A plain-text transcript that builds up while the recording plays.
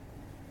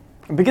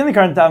We begin the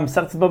current Daf,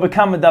 Masechtas Bava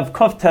Kama Daf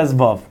Kof Tes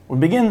Vav. We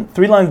begin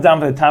 3 lines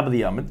down from the top of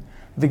the Yamid.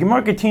 The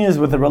Gemara continues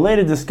with a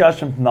related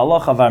discussion from the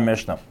halacha of our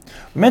Mishnah.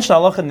 We mentioned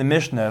halacha in the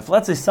Mishnah, if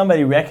let's say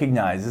somebody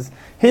recognizes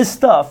his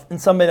stuff in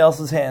somebody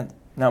else's hand.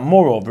 Now,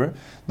 moreover,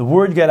 the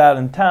word got out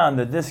in town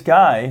that this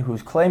guy,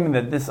 who's claiming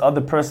that this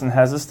other person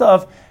has his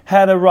stuff,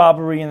 had a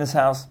robbery in his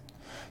house.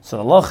 So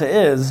the halacha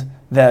is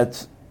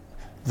that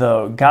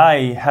the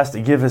guy has to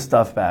give his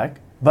stuff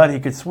back, but he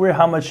could swear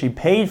how much he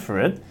paid for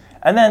it,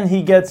 and then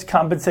he gets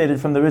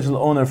compensated from the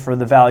original owner for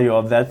the value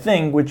of that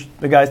thing, which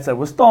the guy said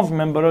was stolen from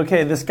him. But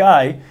okay, this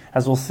guy,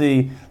 as we'll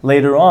see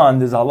later on,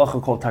 there's a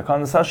halacha called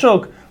takanas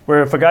hashuk,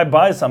 where if a guy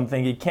buys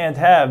something, he can't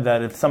have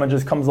that if someone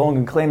just comes along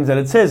and claims that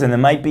it's his, and it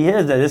might be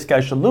his, that this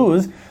guy should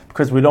lose,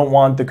 because we don't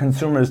want the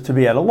consumers to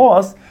be at a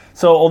loss.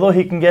 So although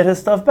he can get his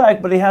stuff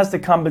back, but he has to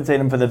compensate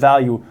him for the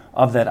value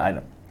of that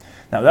item.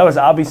 Now, that was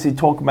obviously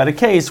talking about a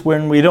case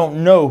when we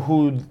don't know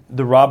who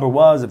the robber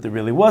was, if there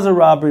really was a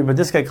robbery, but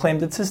this guy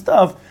claimed it's his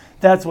stuff.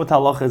 That's what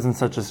halacha is in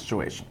such a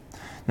situation.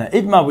 Now,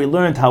 Idma, we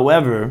learned,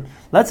 however,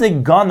 let's say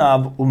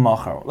ganav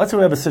umachar. Let's say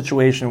we have a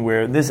situation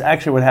where this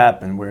actually would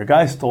happen, where a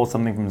guy stole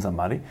something from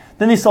somebody,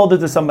 then he sold it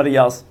to somebody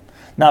else.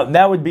 Now,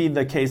 that would be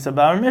the case of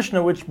our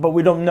Mishnah, but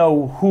we don't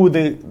know who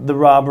the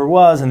robber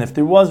was, and if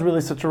there was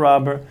really such a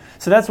robber.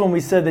 So that's when we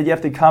said that you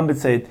have to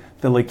compensate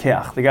the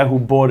lekeach, the guy who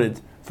bought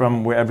it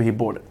from wherever he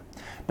bought it.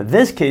 But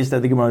this case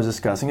that the Gemara is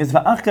discussing is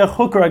va'achar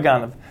chukar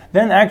aganav.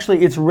 Then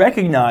actually it's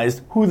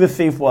recognized who the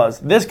thief was.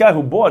 This guy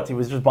who bought, he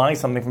was just buying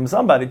something from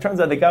somebody. It turns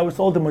out the guy who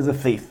sold him was a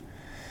thief.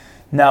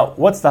 Now,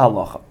 what's the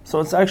halacha? So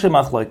it's actually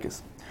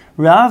machlokes.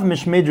 Rav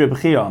mishmid Reb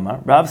Chia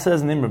Amar. Rav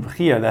says in Reb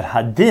Chia that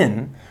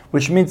hadin,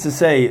 which means to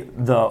say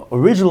the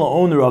original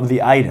owner of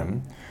the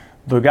item,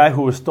 the guy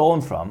who was stolen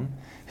from,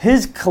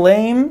 his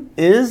claim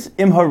is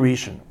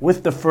imharishan,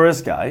 with the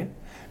first guy,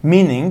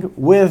 meaning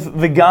with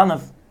the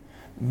ganav.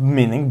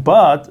 Meaning,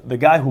 but the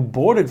guy who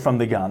bought it from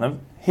the ganav,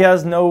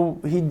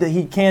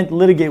 he can't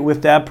litigate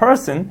with that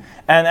person.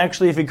 And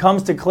actually, if he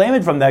comes to claim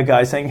it from that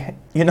guy, saying,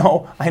 I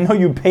know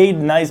you paid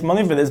nice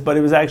money for this, but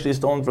it was actually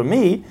stolen from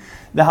me,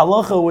 the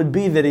halacha would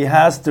be that he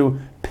has to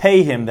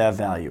pay him that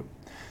value.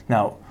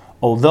 Now,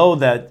 although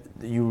that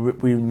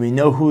we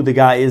know who the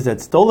guy is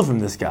that stole it from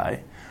this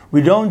guy,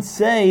 we don't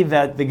say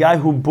that the guy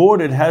who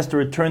bought it has to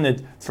return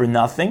it for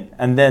nothing,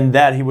 and then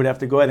that he would have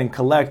to go ahead and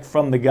collect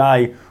from the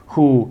guy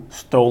who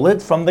stole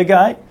it from the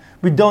guy.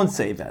 We don't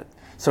say that.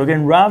 So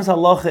again, Rav's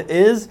halacha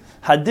is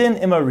hadin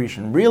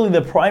imarishan. Really,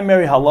 the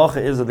primary halacha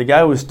is that the guy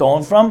who was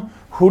stolen from,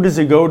 who does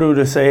he go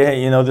to say,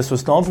 hey, this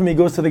was stolen from me? He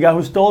goes to the guy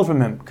who stole it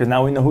from him, because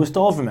now we know who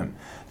stole it from him.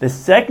 The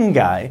second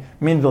guy,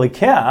 meaning the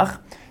lekeach,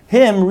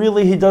 him,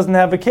 really, he doesn't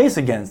have a case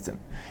against him.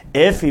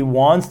 If he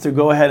wants to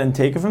go ahead and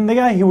take it from the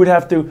guy, he would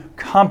have to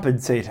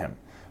compensate him.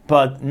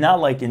 But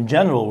not like in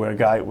general where a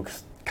guy would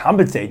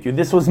compensate you.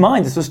 This was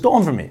mine. This was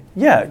stolen from me.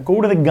 Yeah,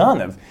 go to the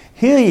ganav.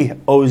 He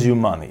owes you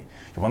money.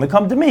 You want to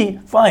come to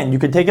me? Fine, you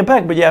can take it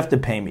back, but you have to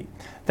pay me.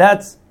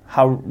 That's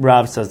how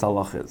Rav says the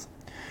halach is.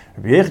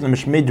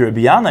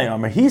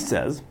 He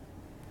says,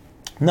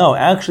 no,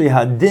 actually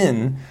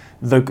hadin,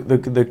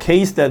 the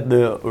case that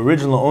the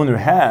original owner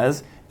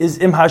has is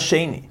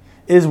imhasheni,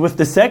 is with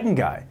the second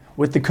guy,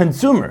 with the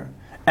consumer,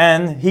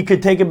 and he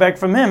could take it back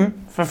from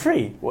him for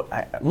free.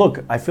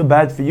 Look, I feel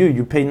bad for you.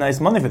 You paid nice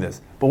money for this.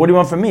 But what do you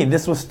want from me?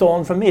 This was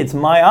stolen from me. It's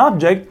my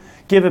object.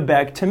 Give it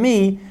back to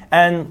me.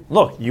 And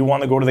look, you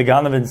want to go to the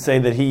ganav and say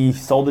that he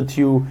sold it to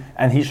you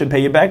and he should pay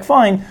you back?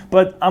 Fine,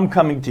 but I'm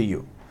coming to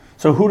you.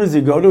 So who does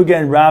he go to?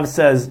 Again, Rav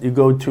says you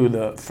go to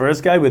the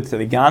first guy, to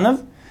the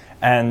ganav,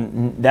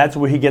 and that's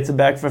where he gets it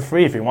back for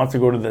free. If he wants to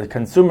go to the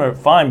consumer,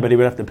 fine, but he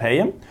would have to pay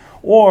him.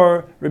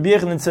 Or Rabbi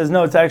Yechanan says,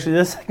 no, it's actually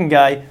the second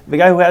guy, the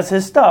guy who has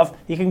his stuff,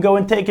 he can go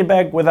and take it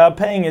back without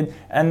paying it,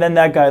 and then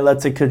that guy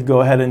could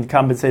go ahead and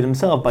compensate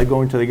himself by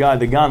going to the guy,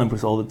 the ganav, who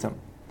sold it to him.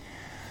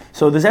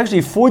 So there's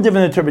actually 4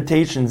 different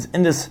interpretations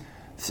in this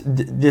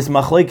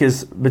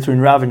machlekes between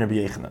Rav and Rabbi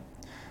Yechanan.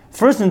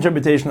 First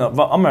interpretation of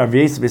Amar Rav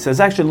Yosef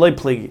says actually loy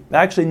pligi,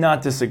 actually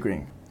not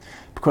disagreeing,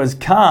 because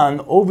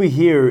Khan over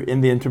here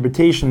in the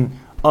interpretation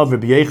of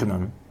Rabbi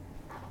Yechanan,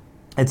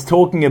 it's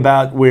talking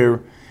about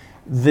where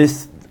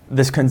this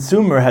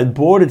consumer had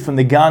bought it from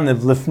the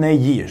ganav lifnei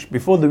yish,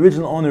 before the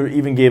original owner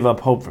even gave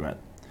up hope from it.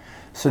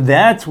 So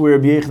that's where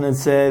Rabbi Yechanan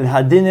said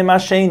hadin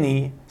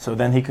imasheni. So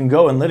then he can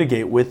go and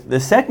litigate with the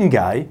second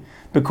guy,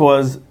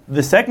 because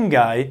the second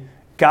guy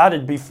got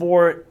it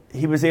before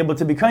he was able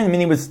to be kind. I mean,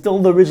 he was still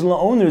the original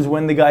owners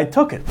when the guy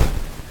took it.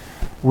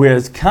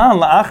 Whereas kan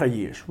la'achar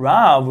yish,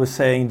 Rav was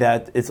saying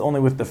that it's only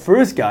with the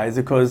first guys,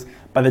 because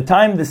by the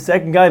time the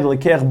second guy, the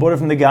lekeach, bought it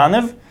from the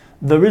ganav,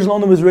 the original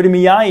owner was already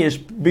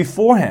miyayish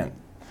beforehand.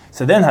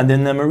 So then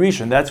hadin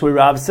nemarishan. That's where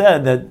Rav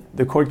said that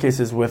the court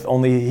case is with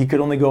he could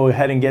only go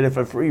ahead and get it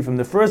for free from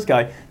the first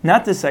guy,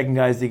 not the second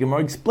guy, as the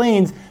Gemara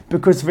explains,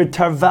 because for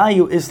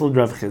tarvayu isl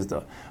Rav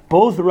Chizda.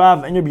 Both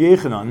Rav and Rabbi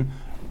Yechanan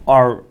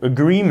are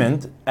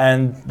agreement,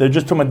 and they're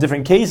just talking about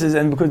different cases,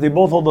 and because they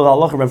both hold the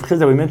halacha of Rav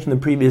Chizda we mentioned in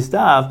the previous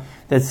daf,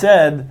 that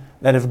said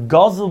that if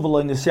gazel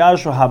v'lo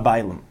nisyashu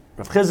habaylim,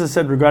 Rav Chizda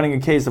said regarding a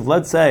case of,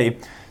 let's say,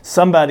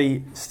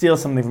 somebody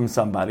steals something from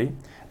somebody,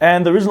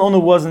 and the original owner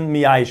wasn't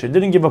miyayish,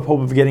 didn't give up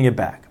hope of getting it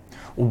back.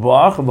 And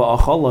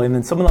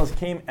then someone else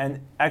came and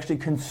actually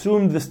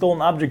consumed the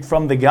stolen object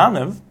from the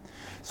ganav.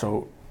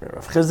 So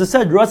Rav Chizda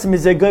said,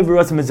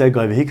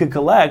 he could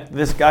collect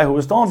this guy who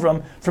was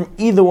stolen from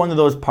either one of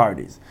those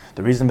parties.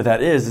 The reason for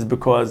that is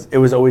because it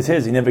was always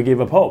his. He never gave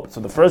up hope.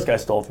 So the first guy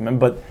stole from him,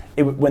 but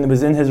when it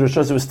was in his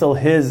rishus, it was still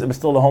his. It was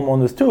still the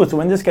homeowner's too. So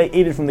when this guy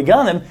ate it from the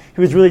ganav,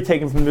 he was really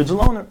taken from the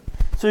original owner.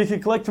 So he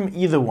could collect from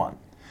either one.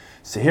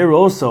 So here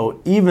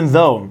also, even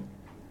though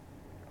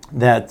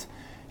that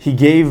he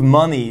gave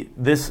money,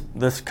 this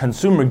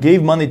consumer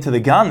gave money to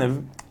the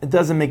ganav, it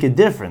doesn't make a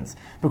difference.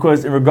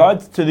 Because in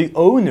regards to the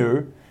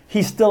owner,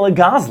 he's still a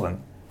gazlan.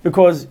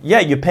 Because,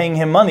 you're paying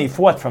him money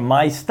for what? From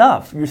my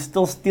stuff. You're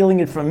still stealing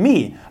it from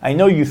me. I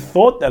know you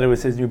thought that it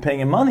was his and you're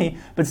paying him money,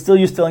 but still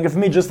you're stealing it from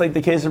me, just like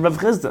the case of Rav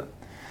Chizda.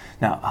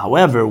 Now,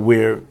 however,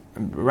 where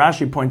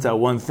Rashi points out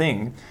one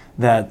thing,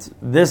 that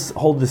this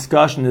whole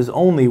discussion is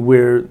only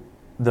where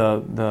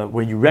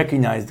where you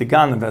recognize the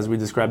ganav, as we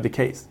described the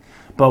case.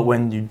 But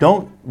when you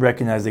don't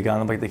recognize the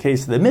ganav, like the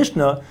case of the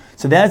Mishnah,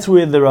 so that's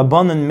where the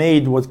Rabbanan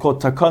made what's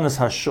called takanas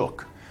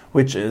hashuk,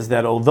 which is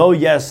that although,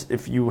 yes,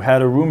 if you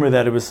had a rumor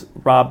that it was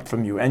robbed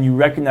from you and you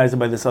recognize it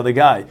by this other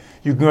guy,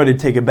 you can go ahead and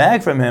take it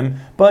back from him,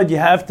 but you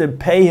have to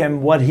pay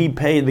him what he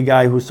paid the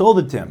guy who sold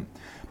it to him.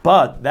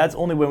 But that's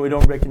only when we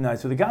don't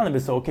recognize who the ganav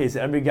is. So, okay,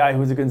 so every guy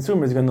who's a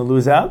consumer is going to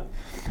lose out.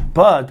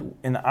 But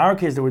in our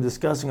case that we're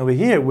discussing over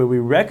here, where we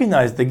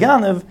recognize the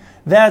ganav,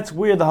 that's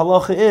where the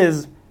halacha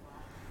is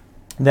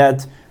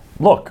that,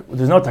 look,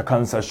 there's no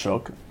takanas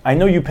hashuk. I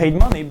know you paid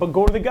money, but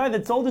go to the guy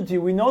that sold it to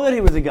you. We know that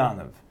he was a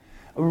ganav.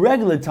 A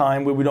regular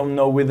time where we don't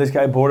know where this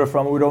guy bought it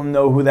from, we don't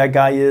know who that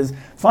guy is,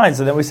 fine,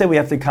 so then we say we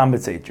have to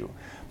compensate you.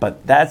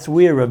 But that's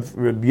where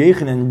Rabbi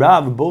Yechon and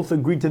Rav both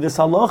agree to this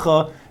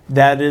halacha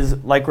that is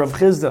like Rav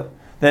Chizda,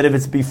 that if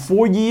it's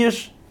before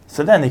Yish,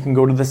 so then they can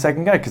go to the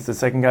second guy, because the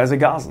second guy is a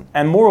gazan.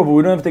 And moreover,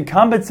 we don't have to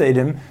compensate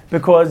him,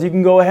 because you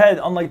can go ahead,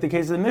 unlike the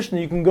case of the Mishnah,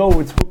 you can go,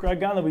 it's Hukra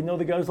Gana, we know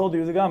the guy who sold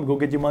you is a gazan, go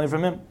get your money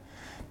from him.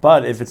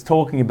 But if it's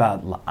talking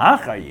about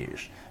La'achar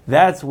Yish,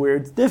 that's where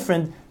it's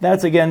different.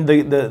 That's again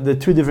the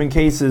two different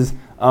cases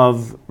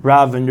of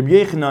Rav and Rabbi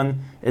Yechanan.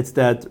 It's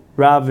that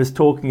Rav is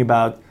talking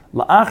about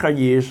la'achar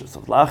yish,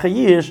 so la'achar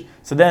yish.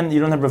 So then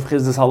you don't have Rav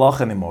Chizda's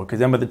halacha anymore, because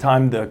then by the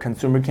time the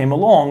consumer came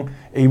along,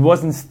 he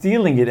wasn't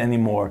stealing it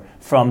anymore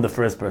from the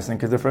first person,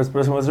 because the first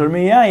person was a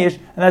miyayish,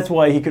 and that's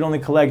why he could only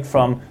collect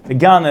from the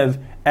ganav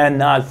and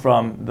not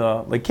from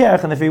the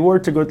lekech. And if he were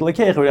to go to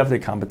lekech, he would have to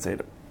compensate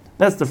him.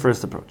 That's the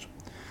first approach.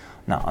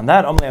 Now, on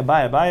that,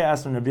 Abaye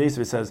asked from Rabbi Yosef,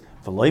 he says,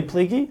 V'loi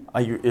pligi?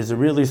 Is it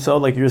really so,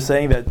 like you're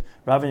saying that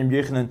Rav and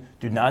Rabbi Yechanan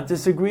do not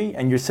disagree?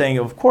 And you're saying,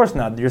 of course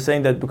not. You're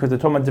saying that because they're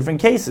talking about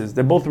different cases.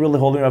 They're both really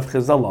holding Rav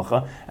Chizda's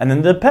halacha, and then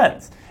it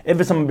depends.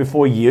 If it's someone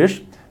before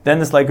Yish, then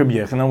it's like Rabbi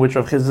Yechanan, which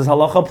Rav Chizda's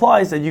halacha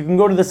applies, that you can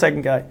go to the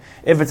second guy.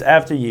 If it's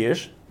after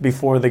Yish,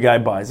 before the guy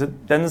buys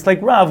it, then it's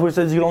like Rav, who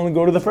says you can only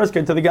go to the first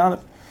guy, to the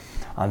Ganav.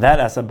 On that,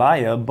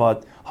 Asabaya,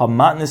 but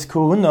Hamatnis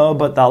Kuhuna,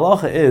 but the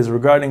halacha is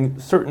regarding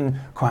certain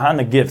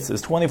Kohana gifts.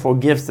 There's 24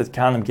 gifts that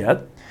Kohanim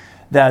get.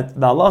 That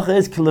the halacha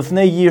is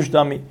Kilifnei Yish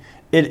Dami.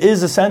 It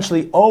is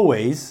essentially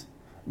always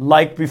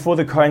like before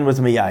the Kohen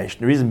was Miyayish.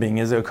 The reason being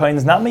is that a Kohen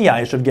is not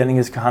Miyayish of getting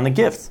his Kohana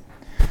gifts.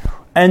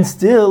 And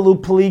still,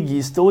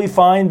 Upaligi, still we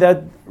find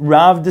that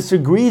Rav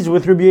disagrees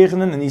with Rabbi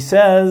Yechanan, and he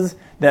says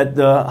that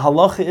the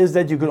halacha is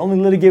that you could only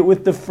litigate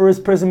with the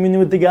first person, meaning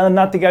with the Ganav,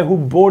 not the guy who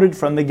bought it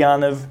from the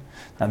Ganav.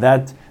 Now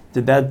that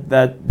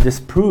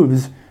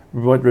disproves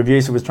what Rav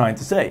Yosef was trying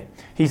to say.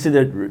 He said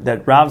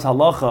that Rav's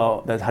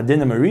halacha, that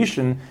hadin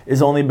marishin,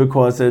 is only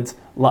because it's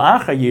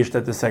la'achar yish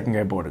that the second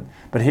guy bought it.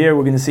 But here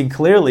we're going to see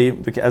clearly,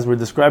 as we're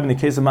describing the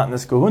case of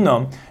matnas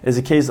kahuna, is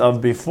a case of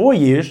before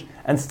yish,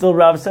 and still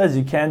Rav says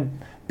you can't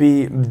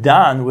be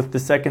done with the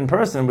second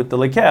person, with the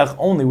lekech,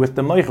 only with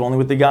the moich, only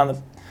with the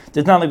ganav.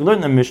 It's not like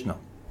learning a Mishnah.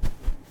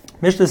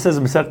 Mishnah says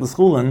in Masechet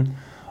Schulin,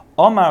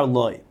 Omar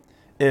loy.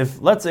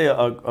 If, let's say,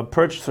 a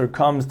purchaser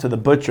comes to the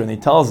butcher and he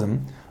tells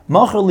him,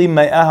 sell me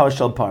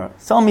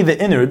the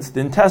innards,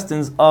 the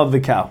intestines of the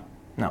cow.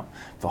 Now,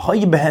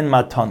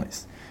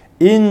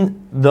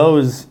 in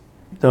those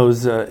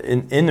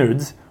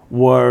innards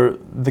were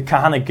the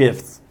kahana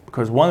gifts,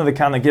 because one of the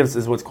kahana gifts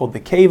is what's called the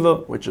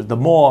keva, which is the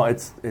maw,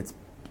 it's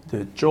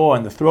the jaw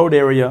and the throat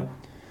area.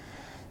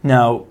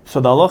 Now, so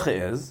the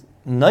halacha is,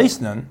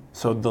 Naisnan,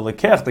 so the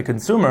lekech, the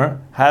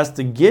consumer, has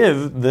to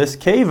give this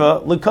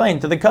keva l'kayin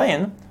to the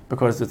kayin,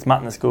 because it's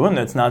matnas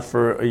kahuna, it's not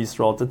for a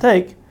Yisrael to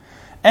take.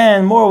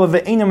 And moreover,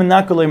 he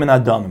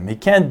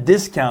can't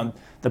discount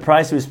the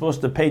price he was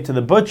supposed to pay to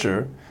the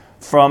butcher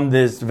from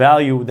this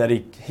value that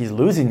he's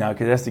losing now,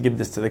 because he has to give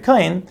this to the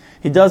kain.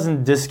 He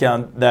doesn't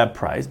discount that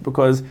price,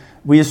 because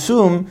we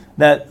assume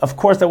that, of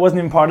course, that wasn't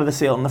even part of the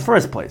sale in the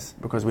first place,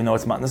 because we know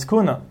it's matnas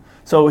kahuna.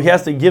 So he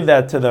has to give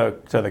that to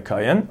the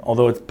kain,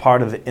 although it's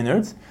part of the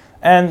innards,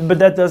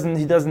 but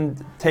he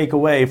doesn't take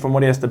away from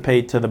what he has to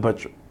pay to the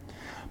butcher.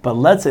 But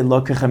let's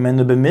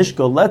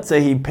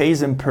say he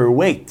pays him per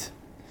weight.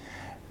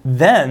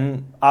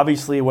 then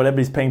obviously whatever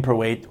he's paying per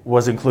weight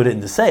was included in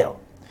the sale.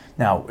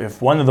 Now,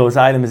 if one of those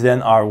items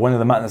then are one of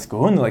the matnas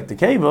kahuna, like the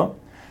keva,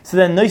 so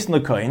then noisin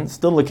l'koyin,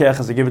 still lekech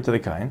has to give it to the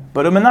koyin,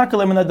 but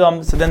umenakalim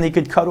adam, so then he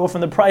could cut off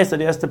from the price that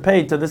he has to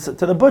pay to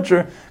the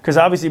butcher, because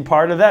obviously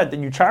part of that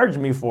you charge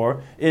me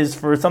for is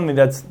for something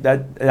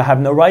that I have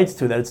no rights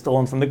to, that it's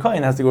stolen from the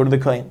koyin, has to go to the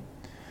koyin.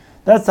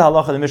 That's the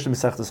halacha of the Mishnah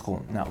Masechtas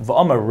Chulin. Now,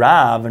 v'amar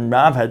Rav, and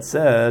Rav had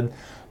said,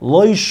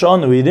 lo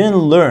yishanu, he didn't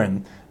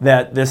learn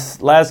that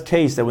this last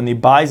case, that when he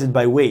buys it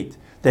by weight,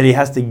 that he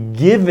has to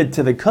give it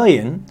to the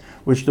koyin,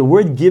 which the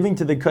word giving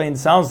to the koyin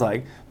sounds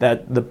like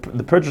that the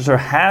purchaser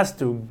has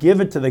to give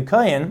it to the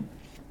koyin,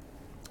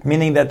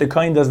 meaning that the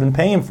koyin doesn't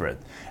pay him for it,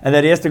 and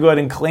that he has to go ahead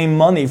and claim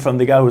money from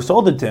the guy who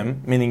sold it to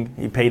him, meaning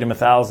he paid him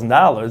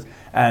 $1,000,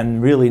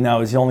 and really now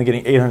he's only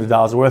getting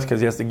 $800 worth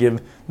because he has to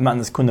give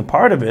matnas kuna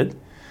part of it.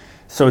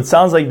 So it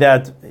sounds like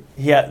that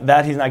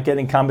he's not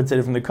getting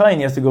compensated from the koyin.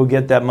 He has to go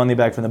get that money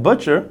back from the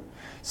butcher.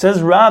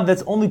 Says Rav,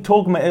 that's only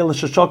tokma el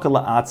shashaka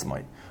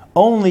la'atzmai,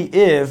 only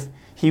if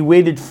he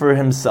waited for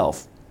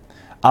himself.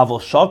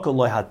 Aval shaka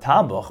lo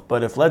hatabach,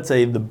 but if let's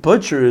say the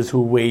butcher is who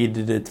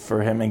waited it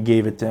for him and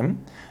gave it to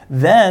him,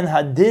 then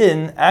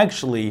hadin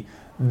actually,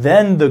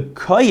 then the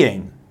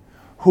koyin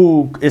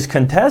who is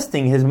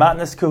contesting his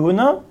matnas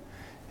kahuna,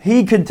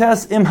 he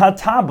contests im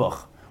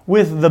hatabach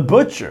with the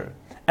butcher.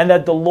 And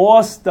that the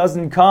loss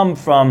doesn't come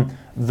from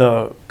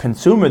the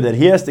consumer, that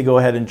he has to go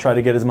ahead and try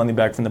to get his money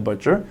back from the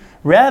butcher.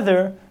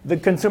 Rather, the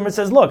consumer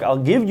says, look, I'll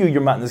give you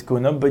your matnas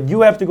kuna, but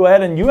you have to go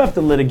ahead and you have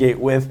to litigate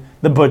with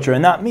the butcher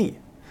and not me.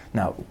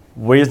 Now,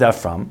 where is that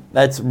from?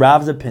 That's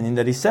Rav's opinion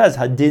that he says,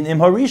 hadin im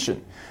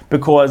harishin.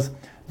 Because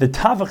the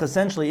tavach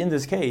essentially in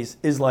this case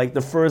is like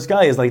the first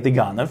guy, is like the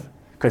ganav,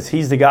 because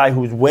he's the guy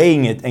who's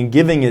weighing it and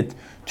giving it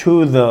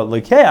to the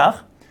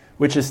lekeach,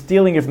 which is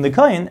stealing it from the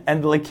kohen,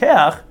 and the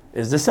lekeach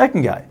is the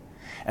second guy.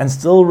 And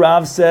still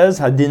Rav says,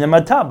 hadin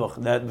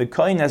matabach, that the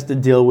kohen has to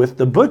deal with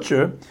the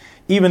butcher,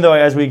 even though,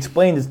 as we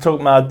explained, it's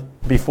talking about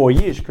before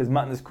yish, because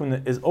matnas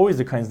kuna is always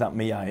the kohen's, not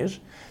miyayish.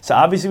 So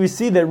obviously we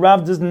see that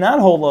Rav does not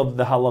hold of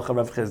the halacha of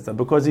Rav Chisda,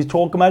 because he's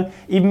talking about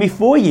even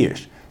before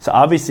yish. So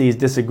obviously he's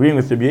disagreeing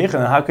with Rabbi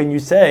Yechanan. How can you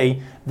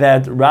say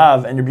that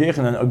Rav and Rabbi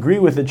Yechanan agree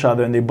with each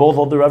other and they both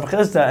hold the Rav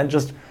Chisda, and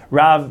just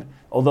Rav,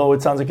 although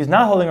it sounds like he's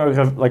not holding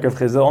like Rav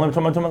Chisda, only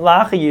talking about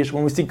lacha yish,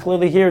 when we see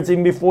clearly here it's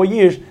even before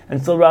yish,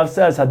 and still Rav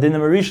says hadin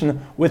marishin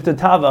with the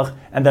tavach,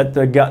 and that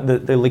the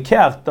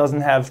lekech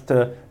doesn't have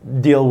to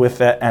deal with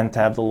that and to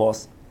have the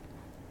loss.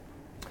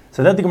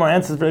 So that the Gemara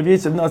answers for Rabbi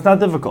Yisrael, no, it's not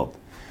difficult.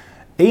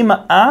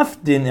 Ema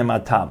afdin ema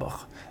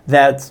tabach.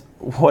 That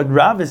what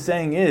Rav is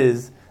saying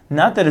is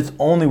not that it's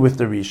only with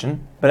the rishon,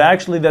 but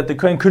actually that the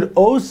kohen could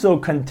also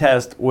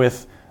contest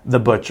with the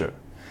butcher.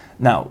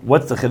 Now,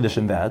 what's the chiddush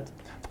in that?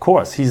 Of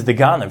course, he's the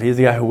ganav. He's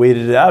the guy who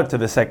waited it out to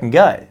the second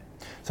guy.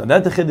 So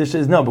that the chiddush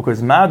is no,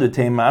 because ma'adu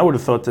tema, I would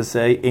have thought to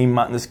say ein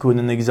matnas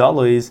kuna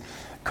nigzalois,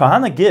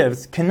 kahana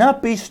gifts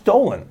cannot be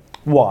stolen.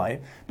 Why?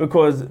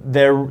 Because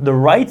the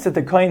rights that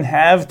the kohen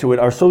have to it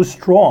are so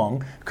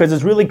strong, because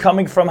it's really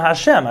coming from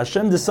Hashem.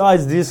 Hashem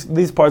decides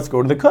these parts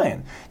go to the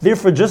kohen.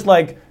 Therefore, just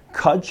like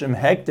Kachim,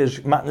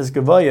 Hektish, Matnas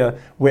Gavaya,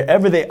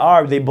 wherever they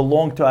are, they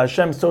belong to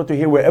Hashem. So to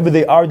here, wherever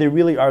they are, they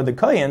really are the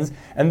Koyans.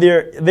 And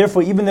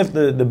therefore, even if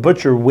the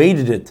butcher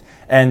weighted it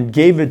and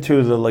gave it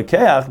to the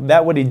Lakeach,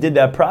 that what he did,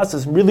 that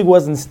process really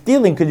wasn't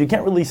stealing, because you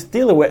can't really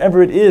steal it.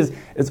 Wherever it is,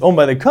 it's owned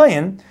by the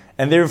Koyan.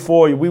 And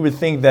therefore, we would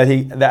think that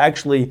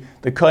actually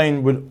the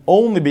Koyan would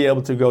only be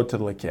able to go to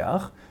the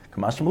Lakeach.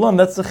 Kamash Malam,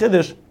 that's the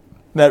Chiddush.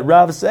 That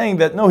Rav is saying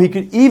that no, he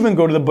could even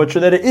go to the butcher,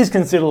 that it is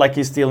considered like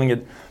he's stealing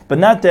it. But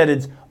not that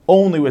it's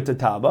only with the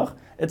tabach,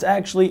 it's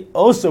actually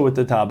also with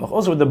the tabach,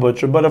 also with the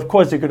butcher, but of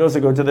course you could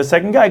also go to the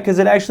second guy, because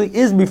it actually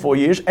is before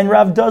Yish, and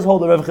Rav does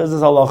hold the Rav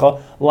Chizda's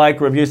halacha,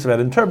 like Rav Yosef had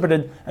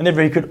interpreted, and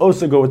therefore he could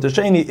also go with the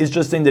Sheni. It's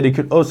just saying that he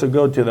could also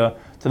go to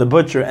the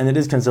butcher, and it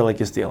is considered like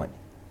he's stealing.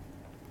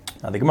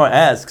 Now the Gemara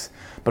asks,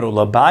 but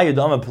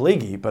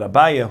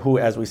Abaya, who,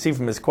 as we see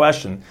from his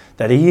question,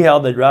 that he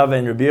held that Rav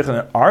and Rabbi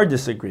Yechanan are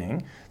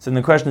disagreeing, so then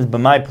the question is,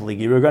 B'mai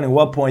Peligi, regarding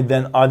what point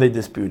then are they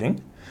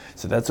disputing?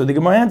 So that's what the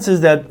Gemara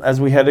answers, that,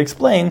 as we had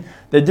explained,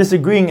 they're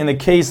disagreeing in the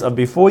case of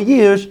before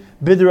years,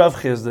 Bid Rav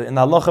Chisda, in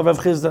the halacha of Rav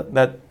Chisda,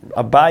 that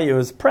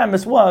Abaya's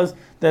premise was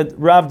that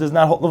Rav does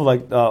not hold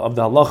of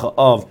the halacha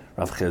of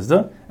Rav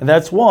Chisda, and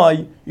that's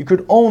why you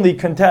could only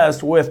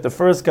contest with the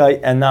first guy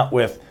and not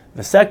with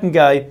the second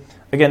guy.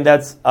 Again,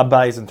 that's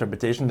Abaya's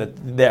interpretation,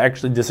 that they're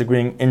actually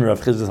disagreeing in Rav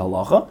Chisda's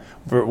halacha,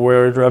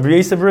 where Rav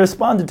Yosef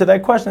responded to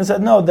that question and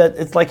said, no, that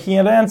it's like he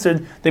had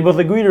answered, they both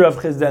agree to Rav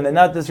Chisda and they're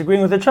not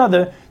disagreeing with each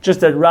other, just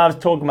that Rav's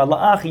talking about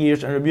La'ach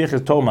Yish and Rav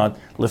Yosef is talking about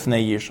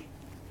Lifnei Yish.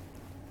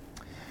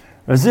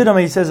 Rav Zidam,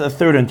 he says a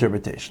third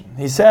interpretation.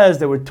 He says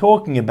that we're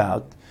talking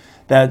about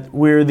that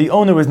where the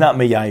owner was not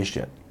Meyayish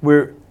yet,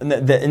 where in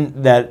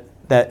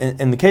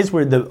the case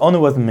where the owner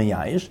wasn't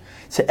Meyayish,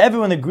 so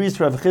everyone agrees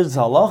to Rav Chisda's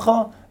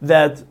halacha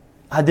that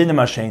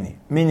Hadinim Hasheni,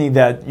 meaning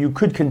that you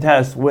could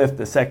contest with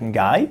the second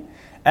guy,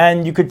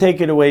 and you could take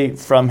it away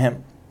from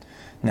him.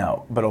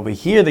 Now, but over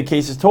here, the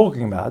case is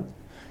talking about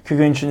The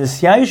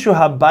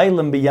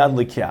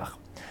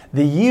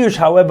Yish,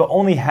 however,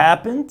 only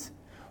happened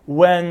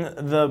when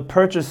the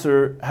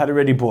purchaser had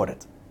already bought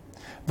it.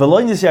 And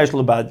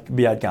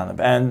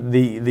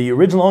the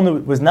original owner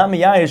was not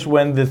miyayish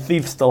when the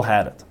thief still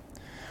had it.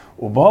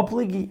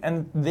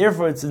 And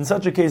therefore it's in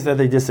such a case that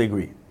they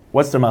disagree.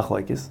 What's the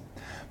machlokes?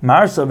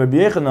 Marsa Rabbi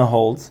Yochanan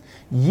holds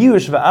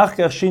Yish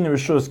v'achkach shin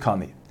rishus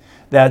kani.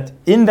 That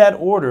in that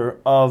order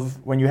of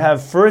when you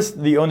have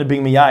first the owner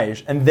being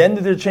miyayish and then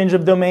the change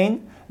of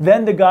domain,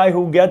 then the guy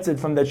who gets it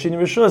from that shin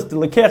rishus, the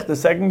lekech, the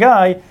second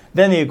guy,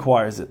 then he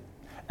acquires it.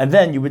 And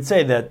then you would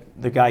say that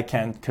the guy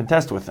can't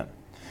contest with him.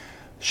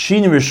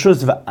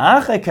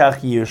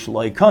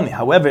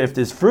 However, if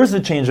there's first a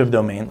change of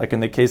domain, like in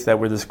the case that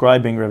we're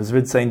describing, Rav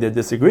Zvid saying they're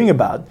disagreeing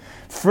about,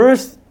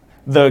 first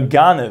the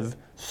Ganev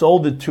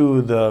sold it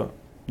to the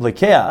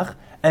Lekeach,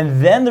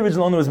 and then the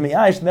original owner was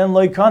Miyash, then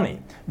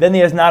Loikani. Then he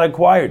has not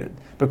acquired it,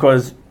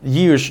 because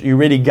you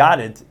already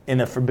got it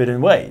in a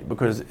forbidden way,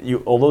 because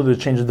although there's a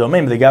change of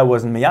domain, but the guy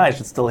wasn't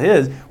Miyash, it's still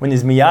his. When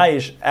he's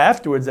Miyash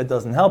afterwards, that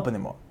doesn't help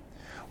anymore.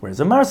 Whereas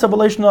a Marsa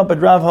B'Leishna,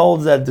 but Rav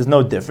holds that there's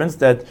no difference,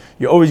 that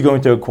you're always going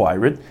to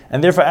acquire it,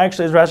 and therefore,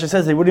 actually, as Rashi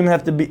says, he wouldn't even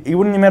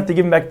have to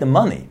give him back the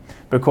money,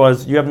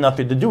 because you have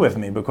nothing to do with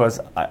me, because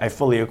I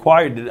fully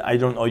acquired it, I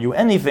don't owe you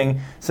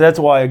anything. So that's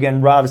why,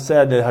 again, Rav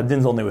said that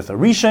Hadin's only with a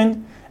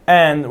Rishon,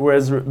 and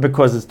whereas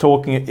because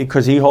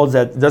he holds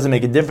that it doesn't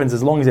make a difference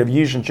as long as you have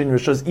Yish and Shin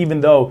Rishus,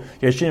 even though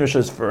you have Shin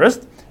Rishus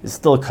first, it's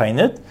still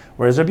Kainet.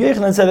 Whereas Rabbi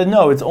Yochanan said that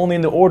no, it's only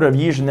in the order of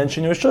Yish and then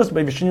Shin Rishus,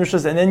 but if Shin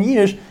Rishus and then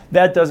Yish,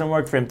 that doesn't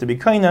work for him to be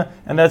Kaina,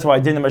 and that's why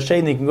Dinah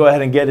Mashayni can go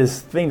ahead and get his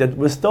thing that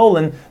was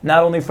stolen,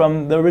 not only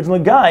from the original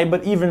guy,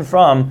 but even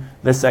from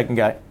the second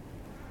guy.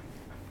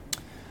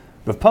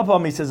 Rav Papa,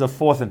 he says a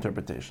fourth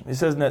interpretation. He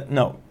says that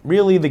no,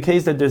 really the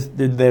case that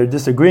they're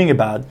disagreeing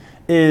about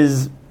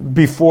is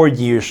before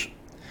Yish.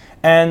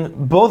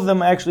 And both of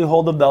them actually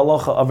hold up the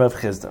halacha of Rav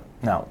Chizda.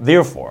 Now,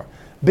 therefore,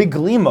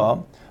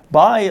 Biglima,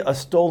 buy a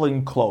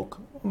stolen cloak,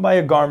 buy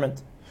a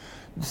garment.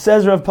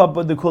 Says Rav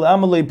Papa, the Kul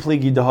Amalei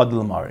Pligi Dehad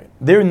Lamari.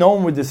 There, no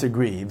one would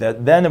disagree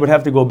that then it would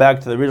have to go back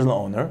to the original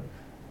owner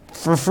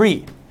for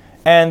free.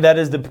 And that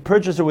is, the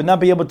purchaser would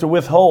not be able to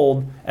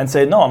withhold and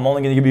say, no, I'm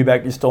only going to give you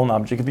back your stolen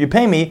object if you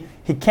pay me.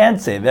 He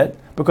can't say that,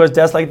 because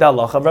that's like the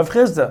halacha of Rav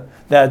Chizda,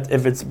 that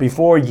if it's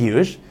before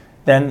Yish,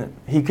 then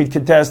he could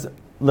contest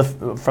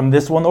from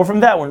this one or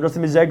from that one,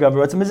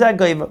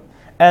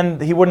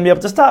 and he wouldn't be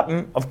able to stop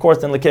him. Of course,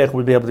 then Lekech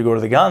would be able to go to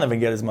the Ganav and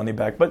get his money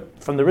back,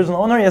 but from the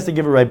original owner, he has to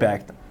give it right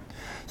back to him.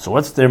 So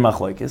what's their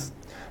machlokes?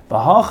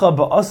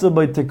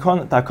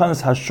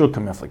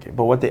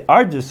 But what they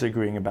are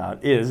disagreeing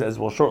about is, as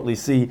we'll shortly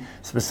see,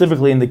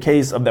 specifically in the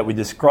case of that we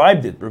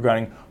described it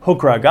regarding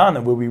Hukra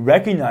Ganav, where we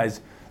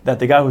recognize that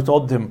the guy who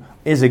sold him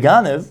is a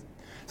Ganav.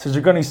 So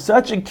regarding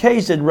such a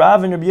case that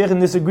Rav and Rabbi Yochanan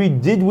disagree,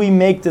 did we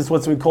make this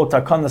what we call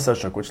takana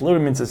sashuk, which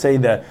literally means to say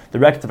that the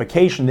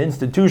rectification, the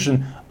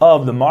institution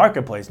of the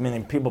marketplace,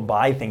 meaning people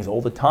buy things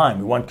all the time.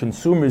 We want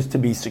consumers to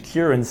be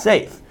secure and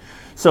safe.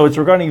 So it's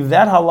regarding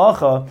that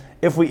halacha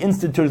if we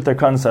institute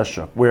takana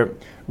sashuk, where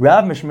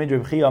Rav Mishmid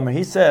Reb Chia,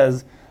 he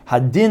says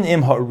hadin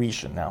im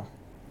ha'rishin. Now,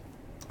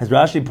 as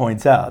Rashi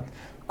points out,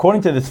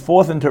 according to this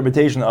fourth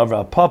interpretation of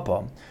Rav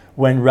Papa,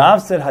 when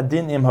Rav said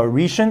Hadin im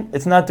Harishan,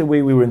 it's not the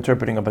way we were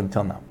interpreting up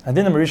until now.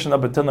 Hadin im Harishan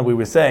up until now we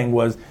were saying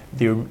was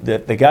the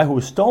guy who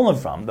was stolen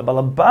from, the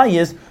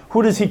Balabayis,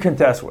 who does he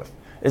contest with?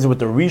 Is it with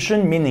the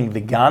Rishon, meaning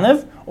the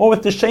Ganev, or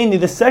with the Sheni,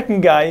 the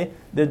second guy,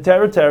 the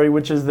territory,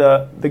 which is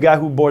the guy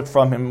who bought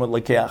from him with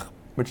Lekeach,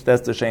 which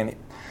that's the Sheni.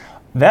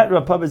 That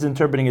Rav Papa is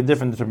interpreting a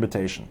different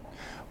interpretation.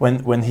 When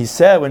Rav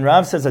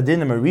says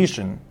Hadin im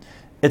Harishan,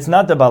 it's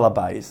not the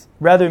Balabayis.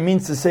 Rather, it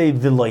means to say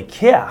the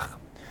Lekeach,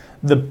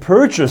 the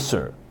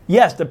purchaser.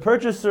 Yes, the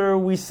purchaser,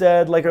 we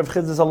said, like Rav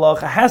Chizda's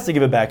halacha, has to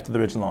give it back to the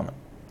original owner.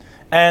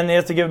 And he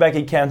has to give it back,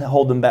 he can't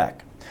hold them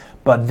back.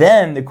 But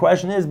then the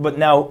question is, but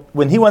now,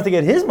 when he wants to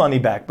get his money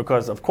back,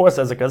 because of course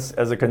as a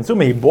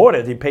consumer, he bought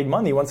it, he paid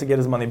money, he wants to get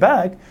his money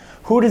back,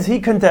 who does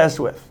he contest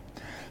with?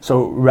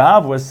 So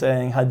Rav was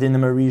saying, Hadin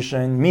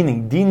Marishan,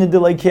 meaning, Dina de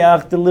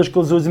Lekeach de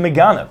Lishkol Zuz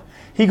Meganav.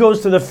 He goes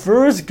to the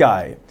first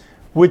guy,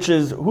 which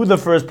is who the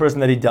first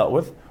person that he dealt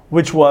with,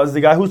 which was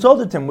the guy who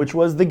sold it to him, which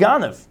was the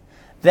Ganav.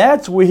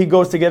 That's where he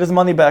goes to get his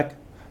money back.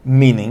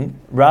 Meaning,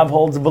 Rav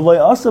holds,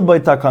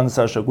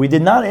 we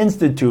did not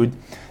institute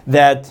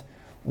that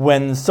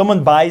when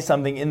someone buys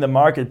something in the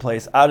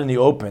marketplace, out in the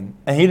open,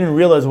 and he didn't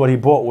realize what he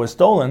bought was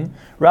stolen,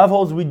 Rav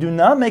holds, we do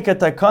not make a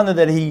takana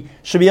that he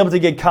should be able to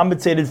get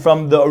compensated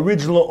from the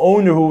original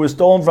owner who was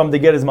stolen from to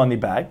get his money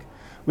back.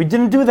 We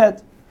didn't do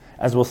that.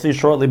 As we'll see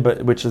shortly,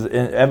 but which is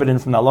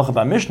evident from the halacha of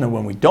our Mishnah,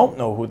 when we don't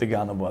know who the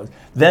Ganav was,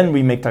 then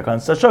we make takan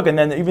sashuk, and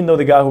then even though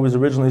the guy who was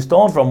originally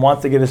stolen from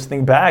wants to get his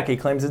thing back, he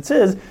claims it's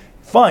his,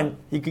 fine,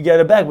 he could get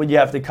it back, but you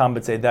have to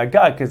compensate that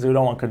guy, because we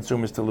don't want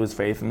consumers to lose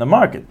faith in the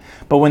market.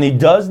 But when he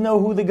does know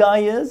who the guy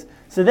is,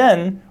 so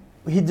then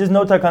there's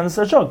no takan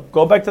sashuk.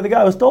 Go back to the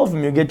guy who stole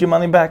from you, get your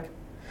money back.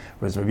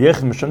 Whereas Rabbi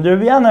Yechon Mishum de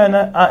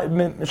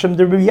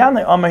Rabbi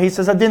Yana Amar, he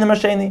says Adin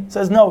Masheni.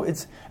 Says no,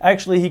 it's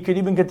actually he could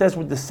even contest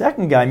with the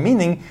second guy,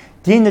 meaning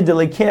Dina de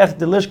Lekeach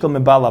de Lishkal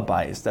Mibala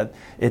Bayis, that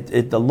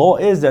the law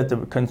is that the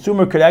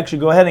consumer could actually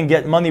go ahead and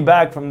get money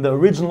back from the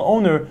original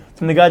owner,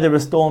 from the guy that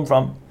was stolen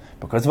from.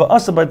 Because of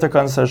us by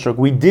Takanas Hashuk,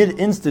 we did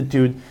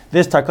institute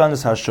this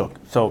Takanas Hashuk.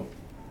 So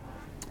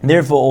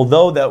therefore,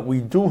 although that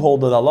we do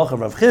hold the halacha of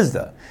Rav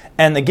Chizda,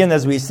 and again,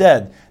 as we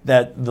said,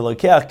 that the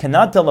Lekeach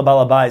cannot tell the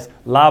Balabais,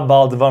 La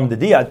Bal Devam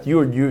Dediyat,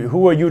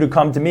 who are you to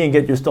come to me and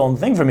get your stolen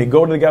thing from me?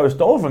 Go to the guy who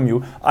stole from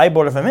you, I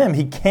bought it from him.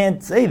 He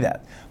can't say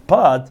that.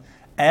 But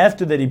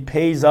after that he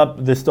pays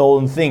up the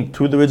stolen thing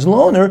to the original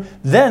owner,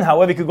 then,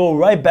 however, he could go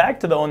right back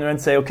to the owner and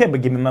say, okay,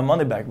 but give me my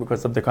money back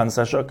because of the Takanas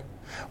Hashuk.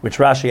 Which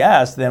Rashi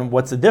asked, then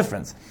what's the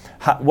difference?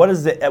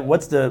 What's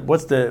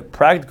the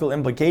practical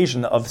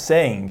implication of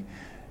saying,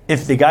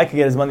 if the guy could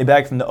get his money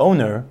back from the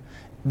owner,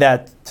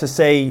 that to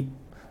say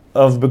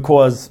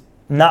because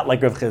not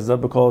like Rav Chizda,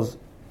 because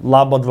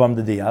la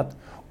badvam dediyat,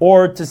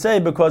 or to say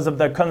because of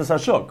the Takanas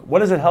Hashuk? What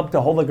does it help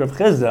to hold like Rav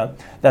Chizda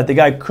that the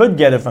guy could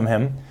get it from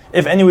him?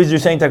 If anyways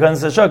you're saying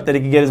Takanas Hashuk, that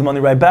he could get his money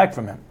right back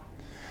from him.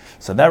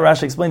 So that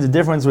Rashi explains the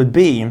difference would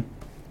be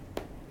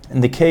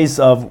in the case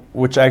of,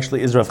 which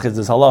actually is Rav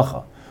Chizda's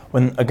halacha,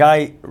 when a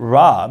guy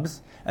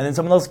robs and then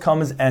someone else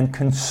comes and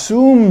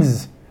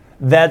consumes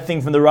that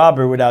thing from the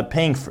robber without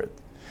paying for it.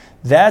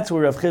 That's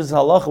where Rav Chizda's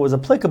halacha was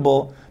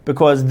applicable,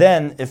 because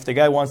then if the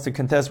guy wants to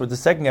contest with the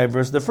second guy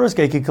versus the first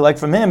guy, he could collect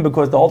from him,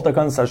 because the whole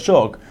Takanas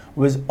Hashuk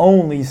was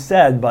only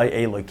said by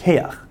a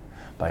lekeach.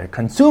 By a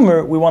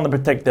consumer, we want to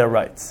protect their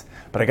rights.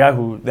 But a guy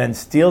who then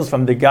steals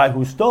from the guy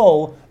who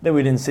stole, then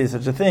we didn't say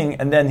such a thing,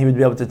 and then he would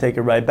be able to take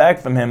it right back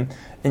from him,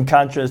 in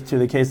contrast to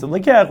the case of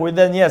lekeach, where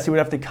then, yes, he would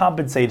have to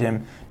compensate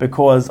him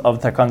because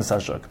of Takanas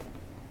Hashuk.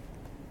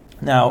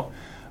 Now,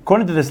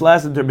 according to this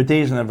last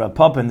interpretation of Rav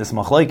Papa in this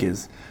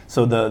machlokes,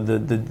 so the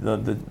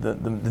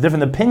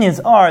different opinions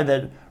are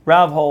that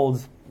Rav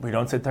holds we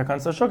don't say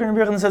Takanas Hashuk, and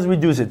Rabbi Yechon says we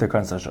do say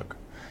Takanas Hashuk,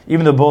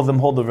 even though both of them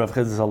hold the Rav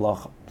Chizda's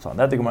halacha. So on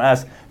that the Gemara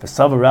asks,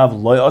 "V'sava Rav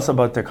loy also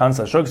about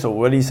Takanas Hashuk." So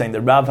what are you saying?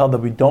 That Rav held that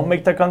we don't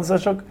make Takanas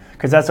Hashuk,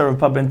 because that's how Rav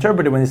Papa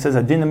interpreted when he says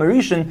Adin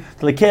Marishin,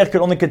 the Lekeach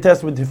could only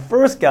contest with the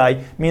first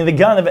guy, meaning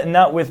the Ganav, and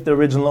not with the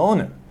original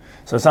owner.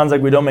 So it sounds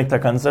like we don't make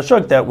Takanas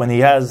Hashuk, that when he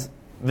has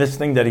this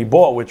thing that he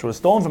bought, which was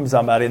stolen from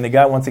somebody, and the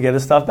guy wants to get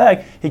his stuff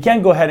back, he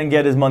can't go ahead and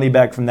get his money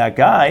back from that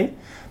guy.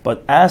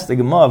 But ask the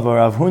Gemara of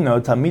Rav Huna,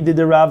 Tamid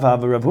de Rav,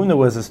 Rav Huna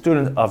was a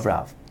student of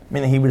Rav,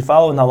 meaning he would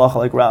follow in halacha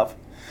like Rav.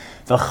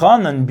 The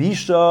Chanan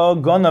Bisha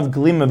Gonav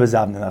Glima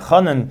Bezabna.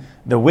 Chanan,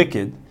 the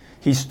wicked,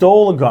 he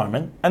stole a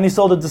garment and he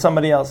sold it to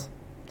somebody else.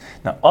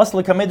 Now,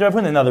 Asla Kamed Rav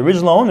Huna. Now, the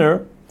original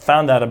owner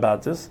found out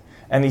about this,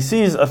 and he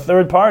sees a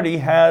third party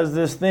has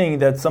this thing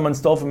that someone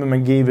stole from him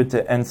and gave it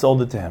to and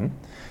sold it to him.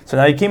 So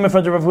now he came in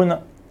front of Rav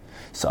Huna.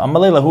 So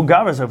Amalela, who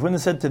gavers, Rav Huna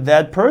said to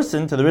that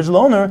person, to the original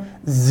owner,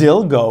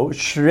 Zilgo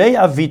Shrei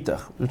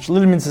Avitach, which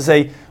literally means to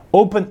say,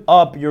 open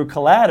up your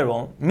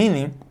collateral,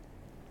 meaning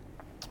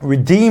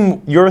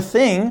redeem your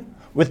thing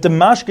with the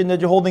mashkin that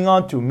you're holding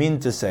on to, meaning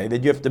to say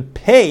that you have to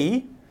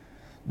pay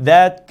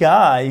that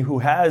guy who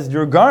has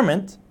your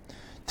garment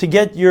to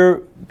get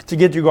your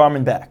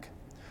garment back.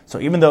 So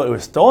even though it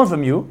was stolen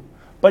from you,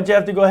 but you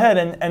have to go ahead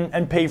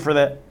and pay for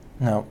that.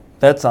 Now,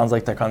 that sounds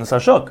like Takanas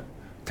Hashuk.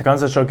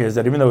 Takanas Hashuk is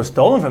that even though it was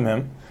stolen from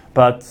him,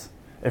 but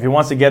if he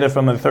wants to get it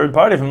from a third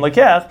party, from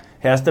Lekeach,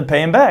 he has to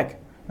pay him back.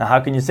 Now, how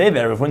can you say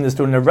that if we're in the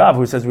student of Rav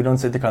who says we don't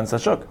say Takanas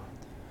Hashuk?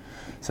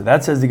 So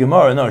that says the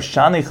Gemara, no,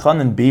 Shani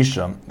Chanan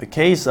Bisha. The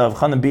case of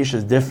Chanan Bisha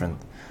is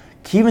different.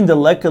 Kivin de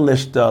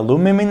Lekalishta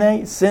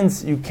Lumimine,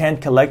 since you can't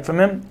collect from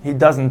him, he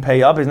doesn't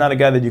pay up, he's not a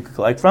guy that you could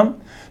collect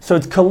from. So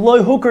it's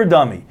Kaloi Hooker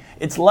Dummy.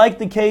 It's like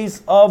the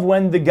case of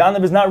when the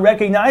Ganav is not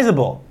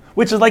recognizable,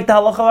 which is like the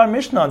halacha of our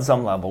Mishnah on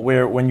some level,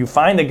 where when you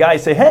find a guy,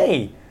 say,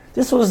 hey,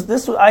 this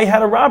was I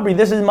had a robbery,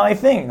 this is my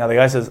thing. Now the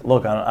guy says,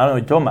 look, I don't know what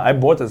you're talking about, I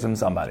bought this from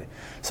somebody.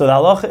 So the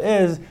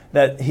halacha is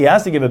that he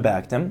has to give it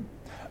back to him,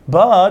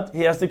 but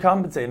he has to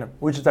compensate him,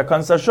 which is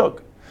Takanas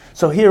Hashuk.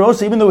 So here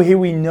also, even though here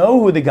we know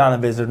who the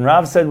Ganav is, and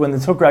Rav said when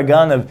it's Hukra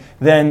Ganav,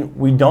 then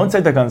we don't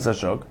say Takanas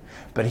Hashuk,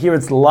 but here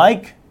it's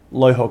like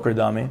Loi Hukra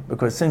Dami,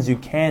 because since you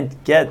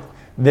can't get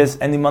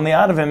any money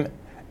out of him,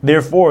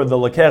 therefore the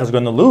Lekeach is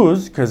going to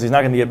lose, because he's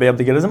not going to be able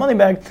to get his money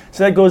back.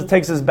 So that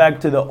takes us back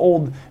to the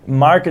old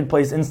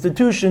marketplace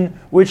institution,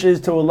 which is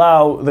to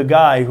allow the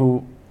guy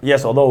who,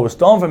 yes, although it was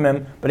stolen from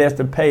him, but he has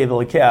to pay the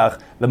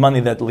Lekeach the money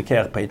that the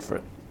Lekeach paid for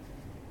it.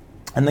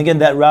 And again,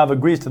 that Rav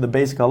agrees to the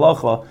basic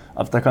halacha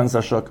of Takanas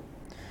Hashuk.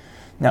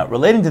 Now,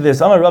 relating to this,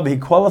 Amar Rabbi, he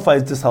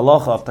qualifies this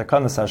halacha of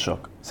Takanas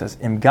Hashuk. He says,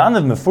 Im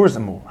Ganav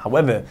Mefurzamu.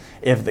 However,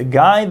 if the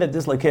guy that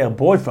this Lekeach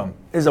bought from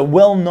is a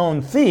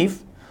well-known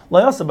thief,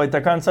 Layasa by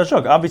takan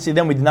sashuk. Obviously,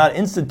 then we did not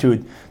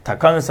institute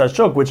takan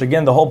sashuk, which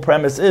again, the whole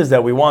premise is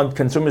that we want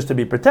consumers to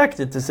be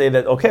protected, to say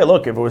that, okay,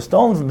 look, if it was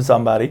stolen from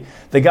somebody,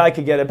 the guy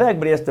could get it back,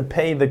 but he has to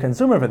pay the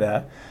consumer for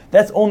that.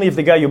 That's only if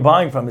the guy you're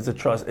buying from is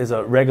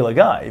a regular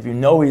guy. If you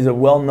know he's a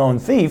well-known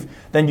thief,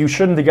 then you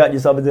shouldn't have got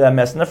yourself into that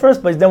mess in the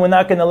first place. Then we're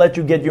not going to let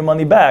you get your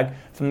money back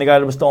from the guy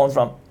that was stolen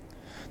from.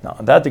 Now,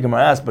 that the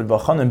Gemara asked, but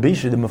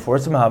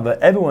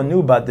everyone knew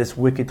about this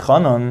wicked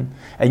chanan,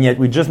 and yet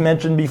we just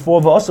mentioned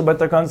before also about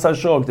takan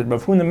sashok, that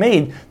Rav Huna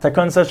made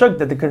takan sashok,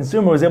 that the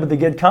consumer was able to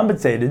get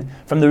compensated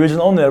from the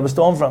original owner that it was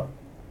stolen from.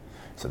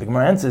 So the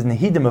Gemara answers,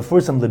 Nehidim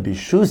afursam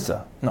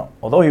lebishusa. No,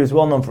 although he was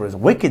well known for his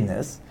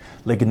wickedness,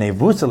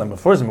 legnevusam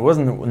afursam, he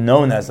wasn't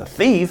known as a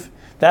thief,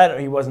 that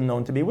he wasn't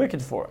known to be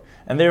wicked for.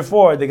 And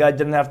therefore, the guy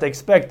didn't have to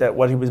expect that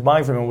what he was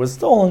buying from him was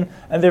stolen,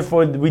 and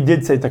therefore we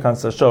did say takan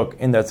sashok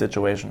in that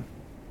situation.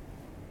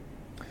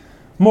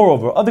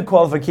 Moreover, other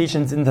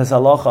qualifications in the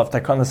halacha of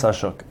takana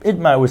sashuk. It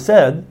might was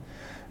said,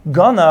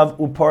 ganav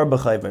upar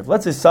b'chayvev.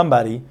 Let's say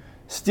somebody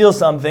steals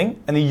something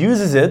and he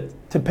uses it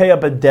to pay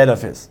up a debt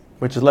of his,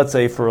 which is, let's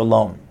say, for a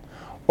loan.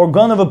 Or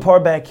ganav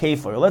upar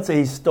b'kefer. Let's say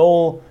he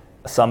stole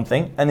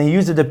something and he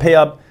used it to pay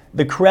up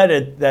the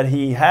credit that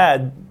he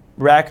had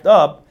racked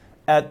up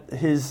at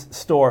his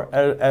store,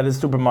 at his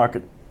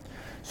supermarket.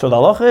 So the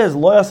halacha is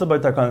lo yasa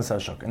b'takan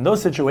sashuk. In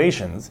those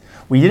situations,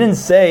 we didn't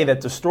say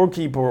that the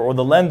storekeeper or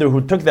the lender who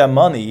took that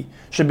money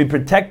should be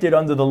protected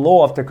under the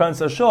law of takan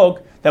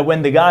sashuk, that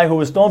when the guy who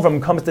was stolen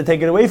from comes to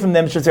take it away from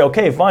them, should say,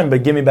 okay, fine,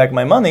 but give me back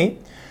my money.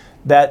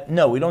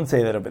 No, we don't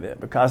say that over there.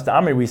 Because the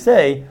Amri, we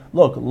say,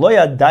 look, lo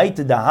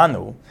yadaita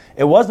dahanu.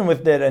 It wasn't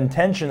with the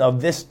intention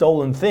of this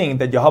stolen thing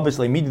that you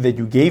obviously immediately that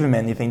you gave him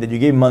anything, that you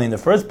gave him money in the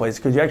first place,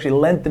 because you actually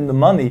lent him the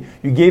money,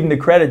 you gave him the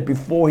credit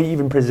before he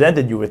even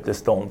presented you with this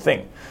stolen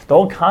thing. The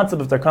whole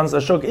concept of takan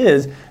sashuk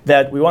is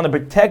that we want to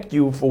protect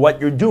you for what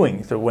you're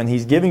doing. So when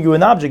he's giving you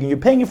an object and you're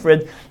paying for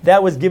it,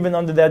 that was given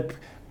under that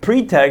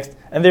pretext,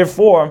 and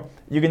therefore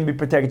you're going to be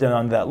protected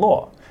under that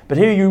law. But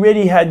here you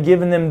already had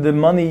given him the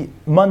money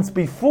months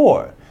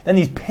before. Then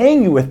he's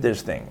paying you with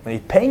this thing. When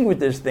he's paying you with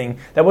this thing,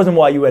 that wasn't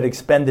why you had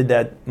expended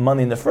that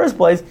money in the first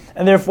place,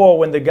 and therefore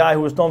when the guy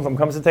who was stolen from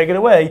comes to take it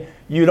away,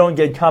 you don't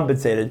get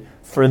compensated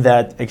for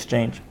that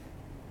exchange.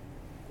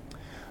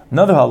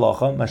 Another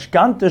halacha,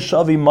 mashkanta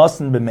shavi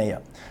masan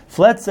b'meya.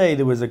 Let's say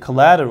there was a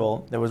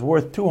collateral that was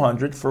worth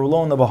 200 for a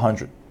loan of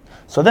 100.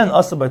 So then,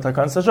 asa by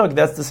takan sashuk,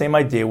 that's the same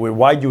idea, where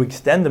why do you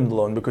extend him the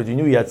loan? Because you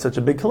knew you had such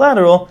a big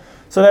collateral,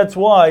 so that's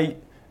why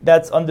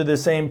that's under the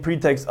same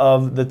pretext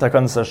of the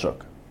takan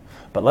sashuk.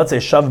 But let's say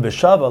shav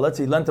b'shava, let's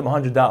say he lent him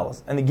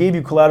 $100, and he gave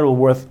you collateral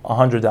worth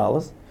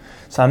 $100.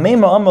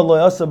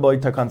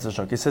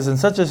 So he says in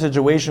such a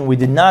situation we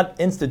did not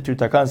institute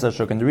takan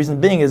sashuk, and the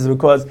reason being is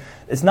because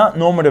it's not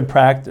normative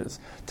practice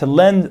to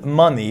lend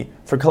money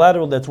for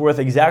collateral that's worth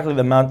exactly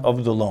the amount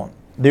of the loan.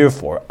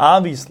 Therefore,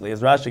 obviously,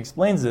 as Rashi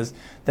explains this,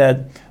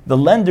 that the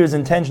lender's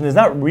intention is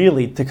not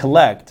really to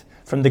collect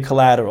from the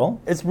collateral,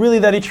 it's really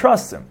that he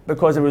trusts him.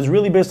 Because it was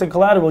really based on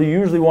collateral, you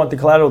usually want the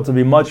collateral to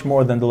be much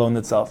more than the loan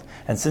itself.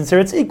 And since here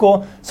it's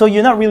equal, so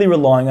you're not really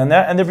relying on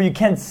that, and therefore you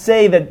can't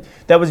say that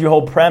that was your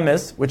whole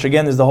premise, which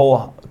again is the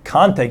whole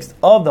context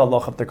of the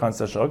halacha of takan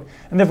sashuk,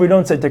 and therefore we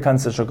don't say takan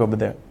sashuk over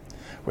there.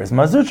 Whereas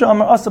Mazucha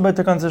Amar Asa by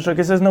takan sashuk,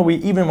 he says no,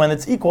 even when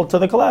it's equal to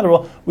the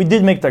collateral, we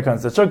did make takan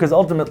sashuk, because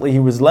ultimately he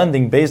was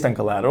lending based on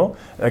collateral.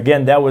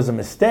 Again, that was a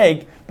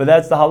mistake, but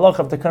that's the halacha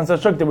of takan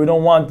sashuk, that we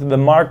don't want the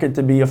market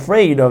to be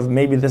afraid of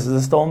maybe this is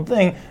a stolen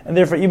thing, and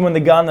therefore even when the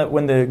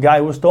guy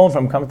who was stolen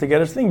from comes to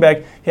get his thing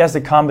back, he has to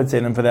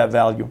compensate him for that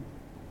value.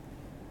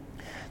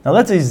 Now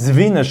let's say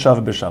Zvina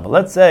Shav B'Shava.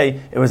 Let's say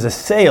it was a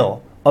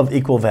sale of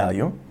equal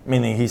value,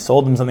 meaning he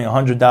sold him something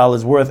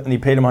 $100 worth and he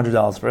paid him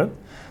 $100 for it.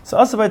 So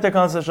asavai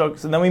takan sashuk.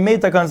 So then we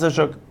made takan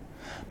sashuk.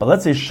 But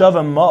let's say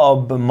shava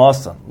ma'ab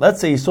b'masa.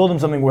 Let's say he sold him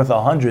something worth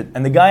 100,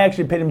 and the guy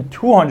actually paid him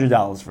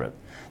 $200 for it.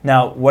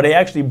 Now, what he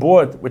actually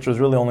bought, which was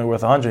really only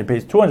worth 100, he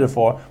pays 200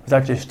 for, was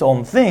actually a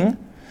stolen thing.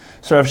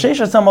 So Rav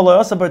Shesha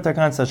Samaloi asavai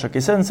takan sashuk.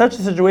 He said in such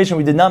a situation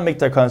we did not make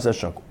takan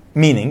sashuk,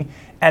 meaning,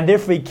 and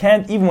therefore he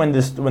can't even when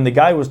the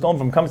guy who was stolen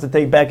from comes to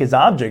take back his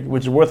object,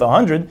 which is worth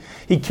 100,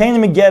 he can't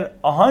even get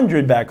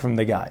 100 back from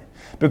the guy.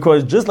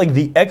 Because just like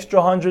the extra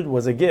 100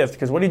 was a gift,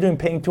 because what are you doing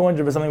paying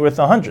 200 for something worth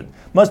 100?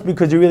 Must be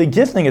because you're really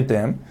gifting it to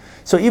him.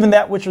 So even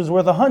that which was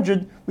worth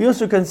 100, we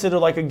also consider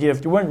like a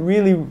gift. You weren't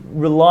really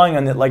relying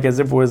on it like as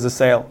if it was a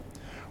sale.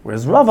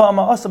 Whereas Rava,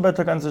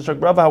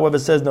 however,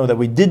 says no, that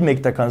we did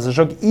make takan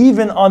sashuk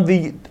even on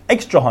the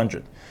extra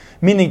 100.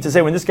 Meaning to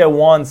say when this guy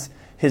wants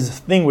his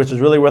thing, which is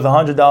really worth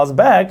 $100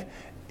 back,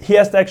 he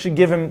has to actually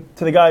give him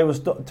to the guy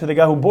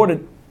who bought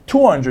it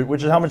 200,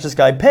 which is how much this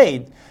guy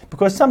paid.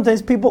 Because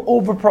sometimes people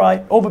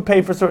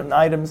overpay for certain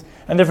items,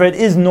 and therefore it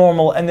is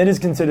normal and it is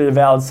considered a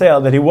valid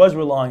sale that he was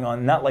relying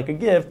on, not like a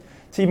gift,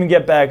 to even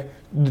get back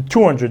the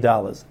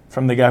 $200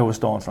 from the guy who was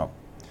stolen from.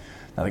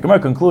 Now the Gemara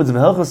concludes, in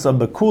all these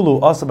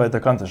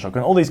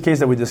cases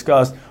that we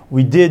discussed,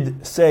 we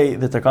did say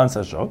the takan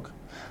sashuk.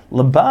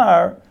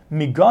 Labar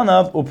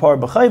miganav upar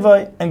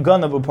b'chayvai and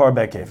ganav upar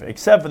b'kefa,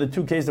 except for the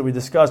two cases that we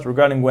discussed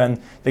regarding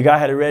when the guy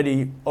had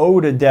already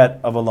owed a debt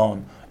of a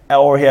loan,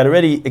 or he had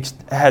already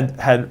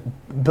had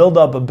built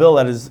up a bill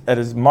at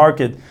his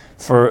market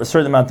for a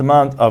certain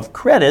amount of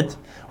credit,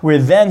 where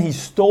then he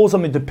stole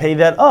something to pay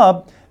that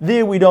up.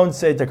 There we don't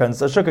say takan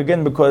sashuk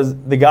again, because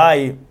the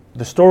guy,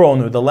 the store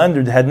owner, the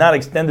lender, had not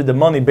extended the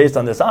money based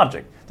on this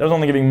object. That was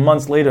only giving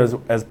months later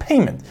as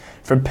payment.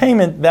 For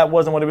payment, that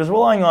wasn't what he was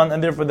relying on,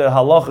 and therefore the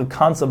halacha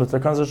concept of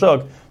takan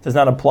sashuk does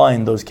not apply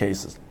in those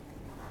cases.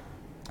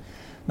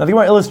 Now the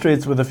Gemara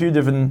illustrates with a few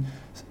different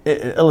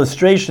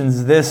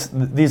illustrations these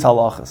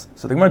halachas.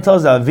 So the Gemara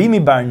tells that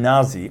Avimi bar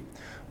Nazi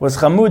was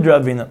Chamud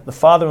Ravina, the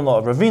father-in-law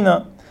of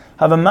Ravina.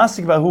 Have a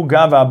masik bahu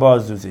gava abba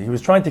zuzi. He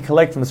was trying to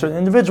collect from a certain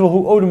individual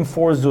who owed him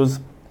 4 zuz.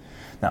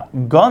 Now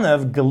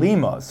Ganav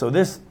Galima. So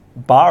this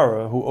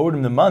borrower who owed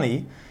him the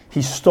money,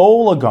 he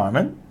stole a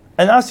garment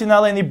and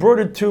Asinale, and he brought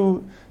it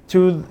to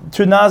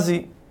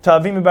Nazi, to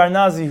Avimi bar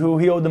Nazi, who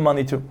he owed the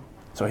money to.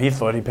 So he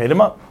thought he paid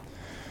him up.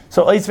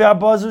 So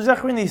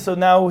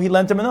now he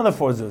lent him another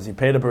 4 zuz. He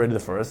paid up already the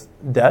first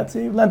debt.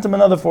 He lent him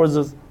another 4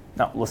 zuz.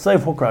 Now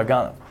l'sayf hukra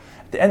ganav.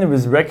 At the end, it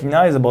was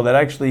recognizable that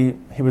actually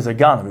he was a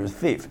ganav, he was a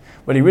thief.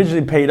 What he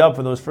originally paid up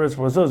for those first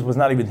 4 zuz was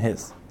not even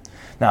his.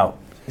 Now,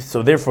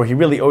 so therefore he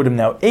really owed him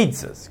now 8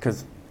 zuz,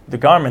 because the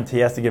garment he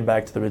has to give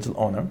back to the original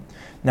owner.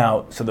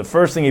 Now, so the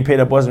first thing he paid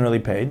up wasn't really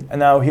paid, and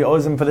now he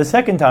owes him for the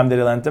second time that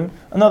he lent him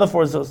another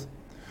 4 zuz.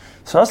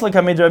 So Asla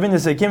Kamei Ravina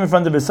said, he came in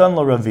front of his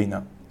son-in-law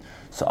Ravina.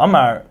 So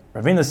Amar,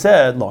 Ravina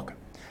said, look,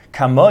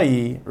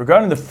 Kamoi,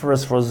 regarding the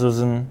first 4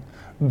 zuzim,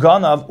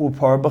 Ganav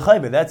upar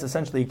b'chayve. That's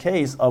essentially a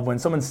case of when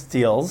someone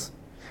steals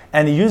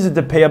and he uses it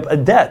to pay up a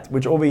debt,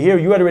 which over here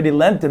you had already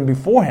lent him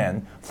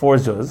beforehand 4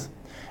 zuz,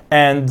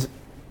 and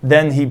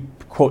then he,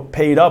 quote,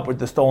 paid up with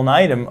the stolen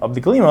item of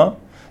the glima.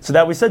 So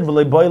that we said,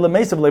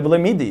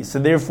 so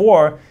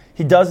therefore,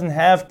 he doesn't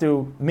have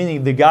to,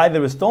 meaning the guy that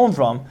was stolen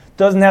from,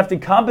 doesn't have to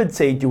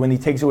compensate you when he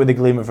takes away the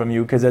glima from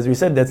you, because as we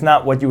said, that's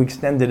not what you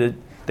extended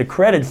the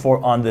credit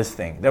for on this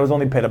thing. That was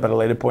only paid up at a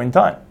later point in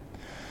time.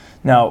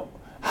 Now,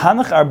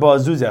 Hanach arba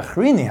zuz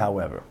achrini,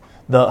 however,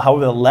 the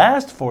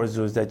last 4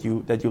 zuz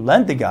that you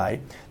lent the guy,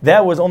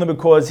 that was only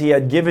because he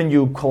had given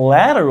you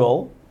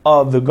collateral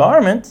of the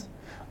garment.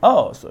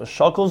 Oh, so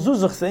shakal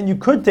zuzach, then you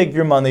could take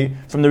your money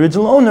from the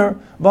original owner,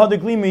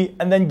 v'hadeglimi,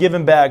 and then give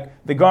him back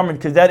the garment,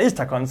 because that is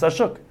takan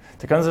sashuk.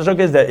 Takan sashuk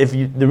is that if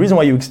the reason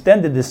why you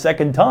extended the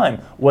second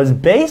time was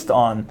based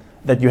on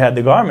that you had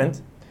the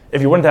garment.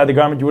 If you wouldn't have the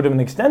garment, you would have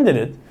extended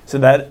it. So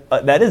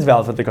that is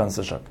valid for takan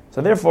sashuk. So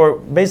therefore,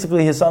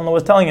 basically, his son-in-law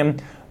was telling him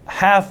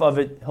half of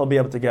it he'll be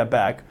able to get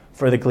back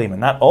for the klima.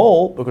 Not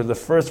all, because the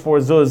first 4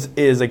 zuz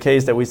is a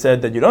case that we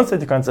said that you don't say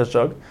takan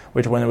sashuk,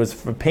 which when it was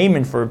for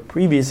payment for a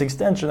previous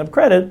extension of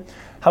credit.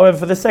 However,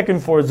 for the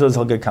second 4 zuz,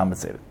 he'll get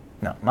compensated.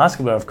 Now,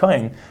 Maskil Rav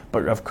Kohen,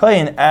 but Rav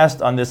Kohen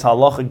asked on this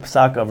halachic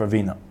psak of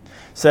Ravina,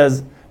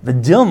 says,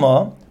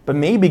 V'dilma, but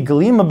maybe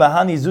glima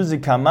bahani zuzi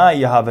kama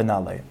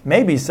yahavenale.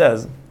 Maybe he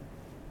says,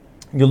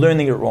 you're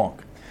learning it wrong.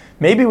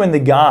 Maybe when the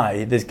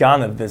guy, this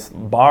ganav, this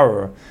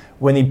borrower,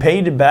 when he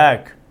paid it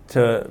back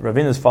to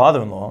Ravina's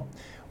father-in-law,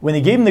 when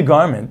he gave him the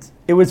garment,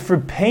 it was for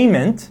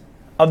payment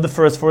of the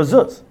first 4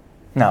 zuz.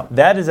 Now,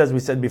 that is, as we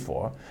said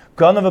before,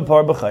 ganav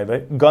apar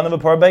b'chayve, ganav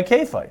apar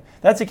b'kefai.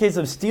 That's a case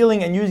of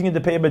stealing and using it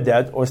to pay up a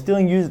debt, or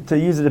stealing to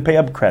use it to pay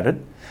up credit.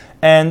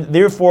 And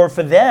therefore,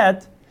 for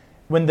that,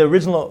 when the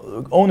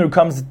original owner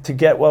comes to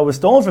get what was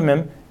stolen from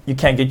him, you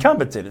can't get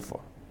compensated for.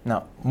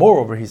 Now,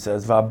 moreover, he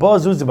says, the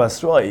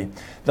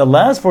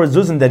last 4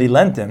 zuzim that he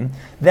lent him,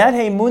 that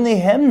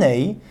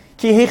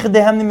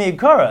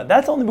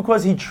that's only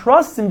because he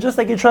trusts him just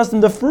like he trusts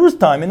him the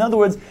first time. In other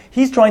words,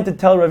 he's trying to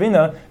tell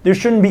Ravina there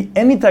shouldn't be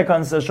any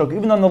takan sashuk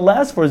even on the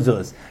last 4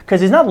 zuz, because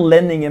he's not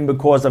lending him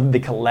because of the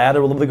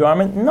collateral of the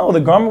garment. No, the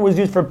garment was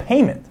used for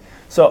payment.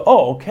 So,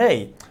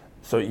 okay,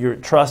 so your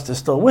trust is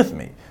still with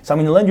me. So I'm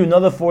going to lend you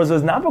another 4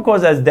 zuz, not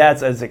because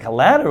that's as a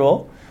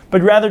collateral,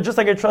 but rather just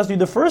like I trust you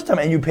the first time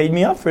and you paid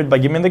me up for it by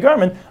giving me the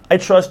garment, I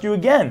trust you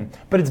again.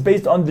 But it's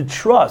based on the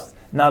trust,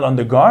 not on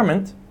the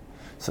garment.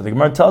 So the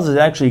Gemara tells us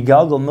actually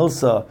Galgal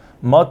Milsa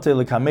Mate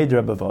L'Kamed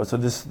Rebavo. So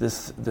this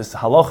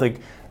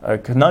halachic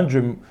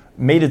conundrum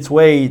made its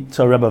way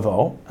to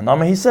Rebavo. And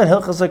he said,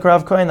 Hilchas like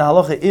Rav Kohen, the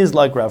halacha is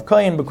like Rav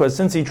Kohen, because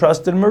since he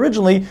trusted him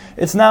originally,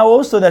 it's now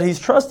also that he's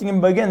trusting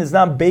him, but again, it's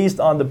not based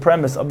on the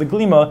premise of the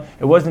glima.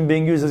 It wasn't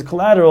being used as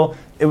collateral,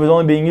 it was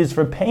only being used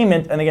for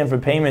payment, and again, for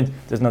payment,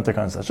 there's no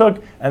takan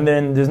sashuk, and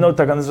then there's no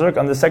takan sashuk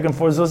on the second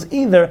 4 zuz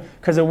either,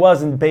 because it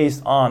wasn't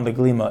based on the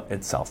glima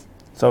itself.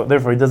 So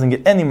therefore, he doesn't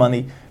get any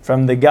money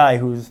from the guy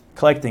who's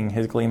collecting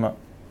his glima.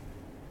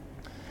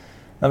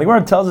 Now the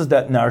Gemara tells us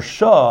that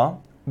Narsha,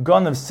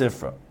 Ganav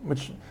Sifra,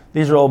 which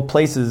these are all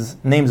places,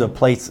 names of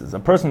places. A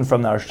person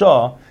from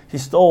Narsha, he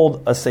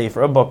stole a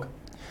sefer, a book.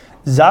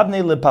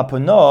 Zabne le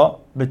Papano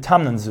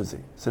betamnan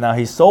zuzi. So now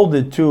he sold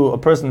it to a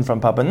person from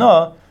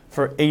Papano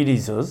for 80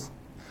 zuz.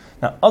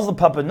 Now, Azla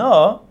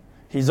Papano,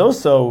 he's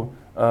also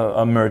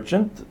a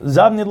merchant.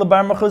 Zavni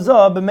lebar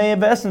mechuzah b'mei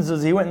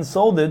v'essences. He went and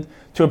sold it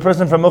to a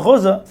person from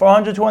mechuzah for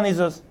 120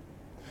 zuz.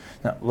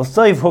 Now,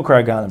 l'sayv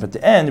hukar ganav. At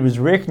the end, it was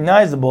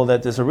recognizable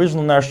that this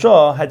original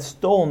narsha had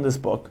stolen this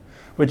book,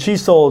 which he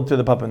sold to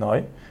the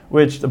papanoi,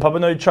 which the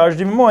papanoi charged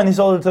even more, and he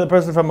sold it to the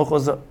person from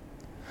mechuzah.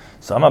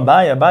 So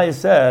Abaye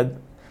said,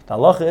 the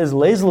halacha is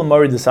lezel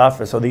mari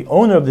desafer. So the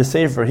owner of the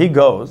sefer, he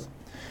goes,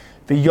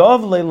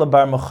 v'yav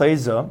le'labar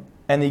mechuzah,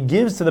 and he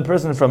gives to the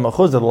person from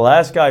mechuzah, the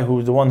last guy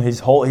who's the one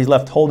he's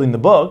left holding the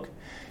book,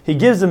 he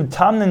gives him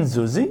tamnin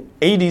zuzi,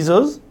 80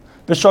 zuz,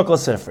 v'shokal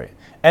sefer.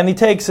 And he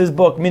takes his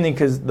book, meaning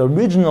because the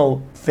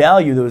original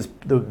value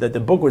that the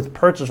book was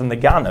purchased from the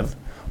Ganav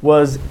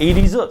was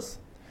 80 zuz.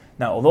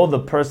 Now, although the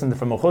person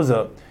from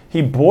Mechuzah,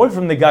 he bought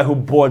from the guy who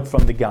bought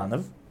from the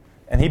Ganav,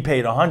 and he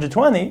paid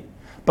 120,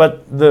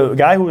 but the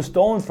guy who was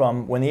stolen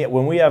from, when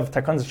we have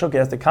Takan Zashuk, he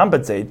has to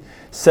compensate,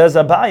 says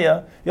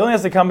Abaya, he only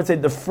has to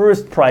compensate the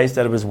first price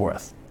that it was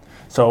worth.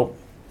 So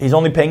he's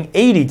only paying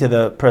 80 to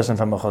the person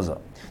from Mechuzah.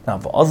 Now,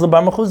 for Azla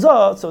bar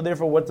mechuzah, so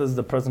therefore, what does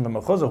the person from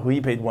mechuzah, who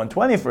he paid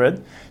 120 for it,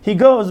 he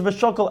goes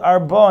v'shokal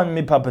arbon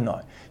mi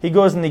papanoi. He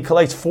goes and he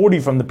collects 40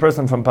 from the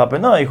person from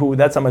papanoi, who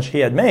that's how much he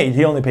had made.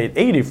 He only paid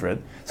 80 for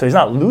it, so he's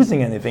not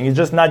losing anything. He's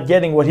just not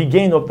getting what he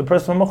gained off the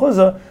person from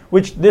mechuzah,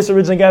 which this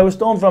original guy who was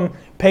stolen from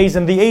pays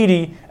him the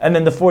 80, and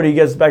then the 40 he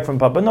gets back from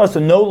papanoi. So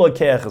no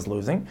lokeach is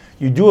losing.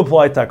 You do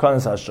apply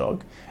takanas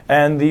hashok,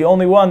 and the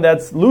only one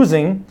that's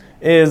losing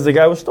is the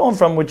guy who was stolen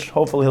from, which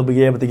hopefully he'll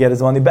be able to get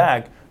his money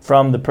back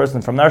from the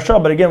person from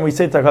Narsha. But again, we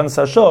say Takan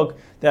Sashok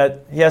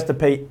that he has to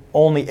pay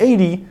only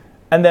 80,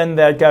 and then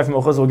that guy from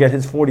Mechuzah will get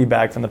his 40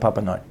 back from the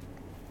Papanoi.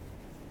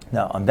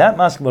 Now, on that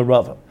maskula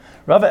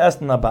Rava asked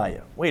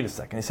Nabaya, wait a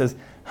second, he says,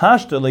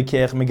 Hashta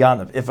lekeach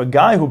meganav. If a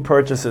guy who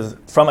purchases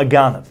from a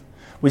ganav,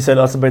 we said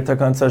Asabay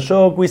Takan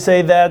Sashok, we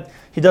say that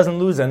he doesn't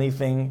lose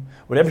anything.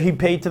 Whatever he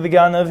paid to the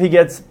ganav, he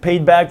gets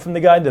paid back from the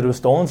guy that it was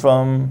stolen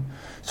from.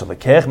 So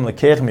lekeach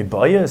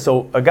mibaya.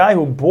 So a guy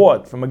who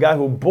bought from a guy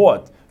who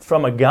bought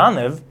from a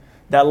Ganev,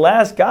 that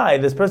last guy,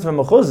 this person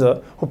from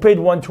Mechuzah, who paid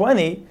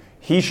 120,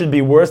 he should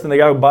be worse than the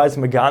guy who buys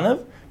from a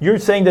Ganev. You're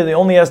saying that he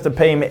only has to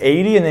pay him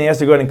 80 and then he has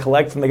to go ahead and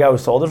collect from the guy who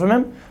sold it from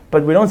him.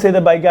 But we don't say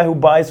that by a guy who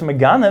buys from a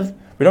Ganev.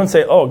 We don't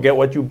say, oh, get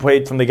what you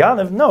paid from the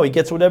Ganev. No, he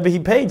gets whatever he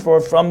paid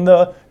for from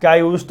the guy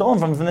who was stolen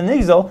from the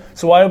Nigzel.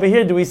 So why over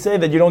here do we say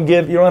that you don't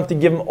have to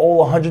give him all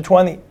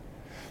 120?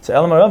 So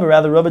Elam Rabba,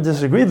 rather, Rabba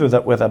disagreed with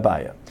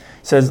Abaya.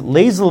 Says,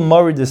 Lezel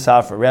Mari de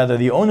Safer, rather,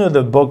 the owner of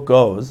the book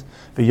goes,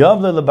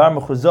 V'yavle lebar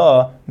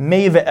mechuzah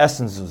mei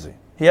ve'esen zuzi.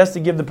 He has to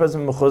give the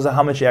person of mechuzah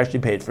how much he actually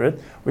paid for it,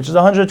 which is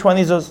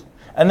 120 zuz.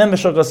 And then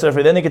v'shokal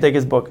sefer, then he can take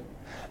his book.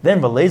 Then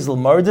v'lezel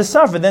Mari de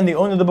Safer, then the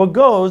owner of the book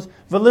goes,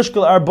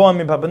 V'lishkal arbon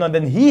mi papanoi,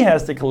 then he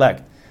has to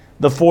collect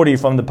the 40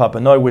 from the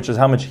papanoi, which is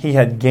how much he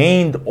had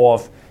gained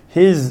off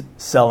his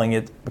selling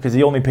it, because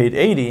he only paid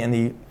 80 and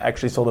he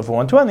actually sold it for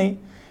 120.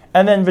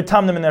 And then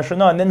v'tamnim in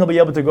Narshana, and then he'll be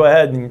able to go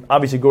ahead and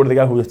obviously go to the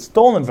guy who had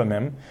stolen from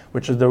him,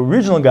 which is the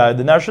original guy,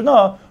 the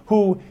Narshana,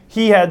 who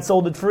he had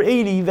sold it for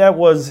 80.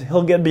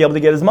 He'll be able to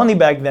get his money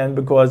back then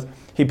because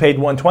he paid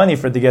 120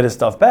 for it to get his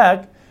stuff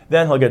back.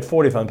 Then he'll get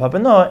 40 from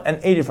Papana and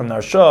 80 from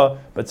Narsha.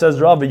 But says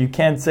Rabbi, you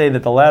can't say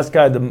that the last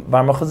guy, the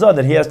Bar Mechuzah,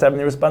 that he has to have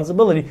any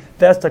responsibility.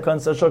 That's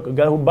Takan Sashok. A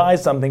guy who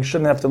buys something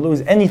shouldn't have to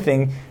lose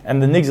anything,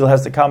 and the Nigzel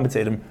has to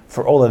compensate him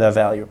for all of that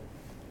value.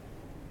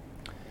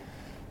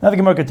 Now the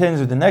Gemara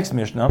continues with the next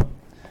Mishnah.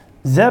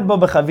 Zeba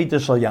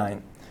b'chavita shel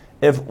yain.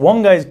 If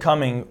one guy is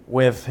coming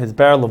with his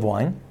barrel of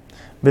wine,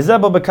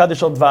 v'zeba b'kadish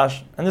shel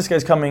dvash, and this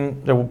guy's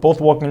coming, they're both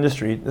walking in the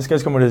street, this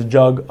guy's coming with his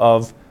jug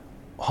of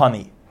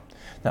honey.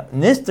 Now,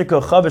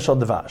 nistika chavish shel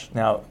dvash.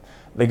 Now,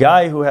 the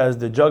guy who has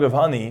the jug of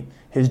honey,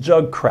 his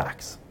jug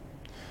cracks.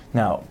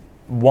 Now,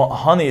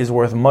 honey is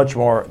worth much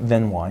more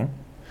than wine.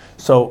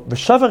 So,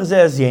 v'shavach zeh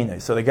ez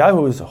yenei. So the guy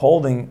who is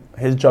holding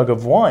his jug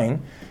of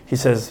wine, he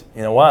says,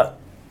 you know what?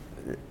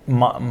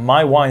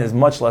 My wine is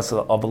much less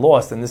of a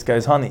loss than this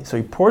guy's honey. So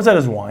he pours out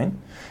his wine,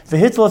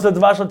 and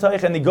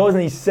he goes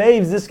and he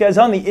saves this guy's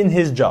honey in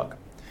his jug.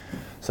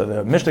 So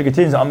the Mishnah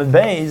continues, Amid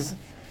Beis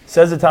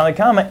says the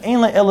Tanakama, Ein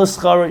le'elas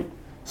schari.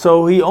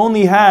 So he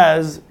only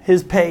has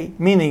his pay,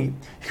 meaning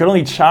he could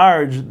only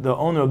charge the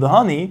owner of the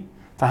honey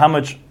for how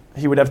much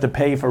he would have to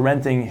pay for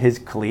renting his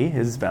kli,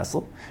 his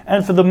vessel,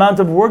 and for the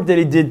amount of work that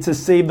he did to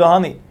save the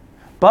honey.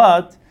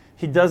 But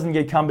he doesn't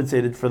get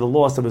compensated for the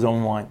loss of his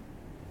own wine.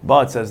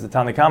 But, says the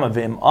Tanakama,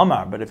 V'im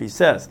Amar, but if he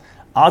says,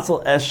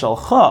 Atzel es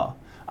shalcha,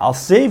 I'll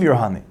save your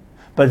honey,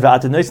 but you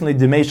have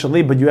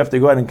to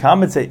go ahead and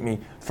compensate me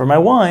for my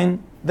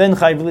wine, then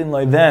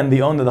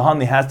the owner of the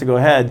honey has to go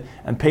ahead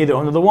and pay the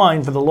owner of the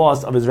wine for the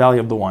loss of his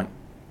value of the wine.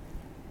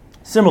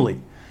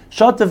 Similarly,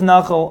 Shatev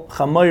Nachal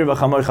Chamoir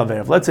v'Chamoir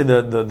Chaver. Let's say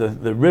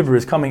the river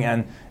is coming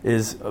and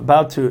is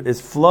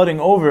flooding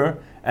over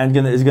and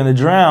is going to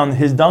drown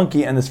his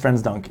donkey and his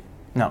friend's donkey.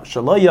 Now,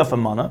 Shaloi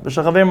Yafamana,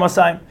 B'Shachaver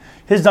Masayim.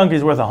 His donkey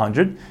is worth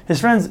 100.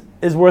 His friend's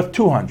is worth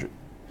 200.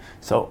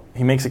 So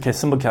he makes a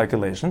simple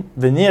calculation.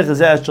 He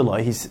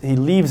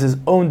leaves his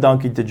own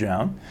donkey to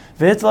drown.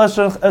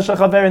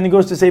 And he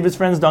goes to save his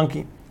friend's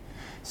donkey.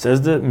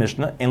 Says the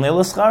Mishnah, in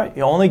Leila Schar,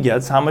 he only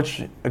gets how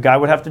much a guy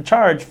would have to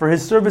charge for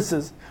his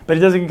services, but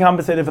he doesn't get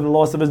compensated for the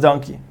loss of his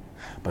donkey.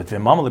 But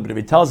if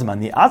he tells him,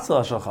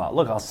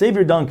 look, I'll save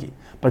your donkey,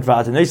 but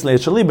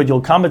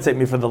you'll compensate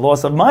me for the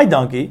loss of my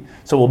donkey,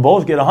 so we'll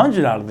both get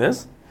 100 out of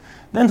this,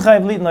 then he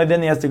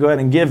has to go ahead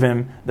and give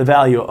him the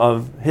value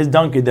of his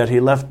donkey that he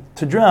left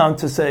to drown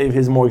to save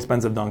his more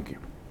expensive donkey.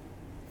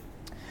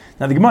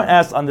 Now the Gemara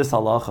asks on this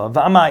halacha,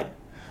 V'amai,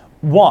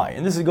 why?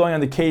 And this is going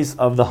on the case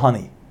of the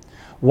honey.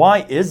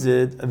 Why is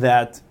it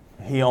that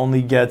he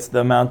only gets the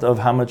amount of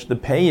how much the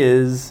pay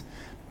is,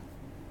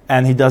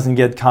 and he doesn't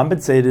get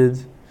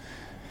compensated?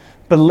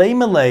 But let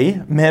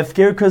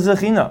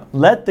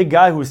the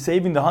guy who's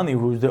saving the honey,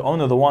 who's the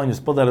owner of the wine who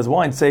spilled out his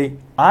wine, say,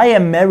 I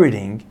am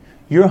meriting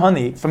your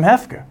honey from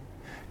hefker,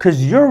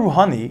 because your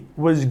honey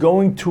was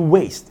going to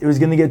waste. It was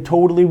going to get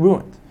totally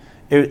ruined.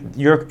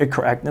 It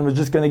cracked and was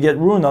just going to get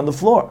ruined on the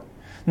floor.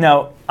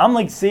 Now, I'm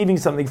like saving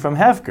something from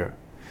hefker.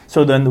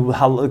 So then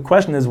the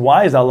question is,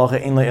 why is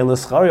halacha ein le'el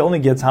schar? He only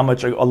gets how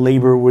much a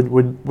laborer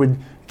would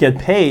get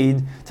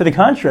paid. To the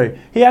contrary,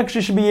 he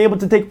actually should be able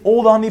to take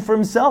all the honey for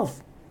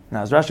himself.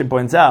 Now, as Rashi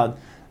points out,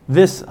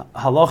 this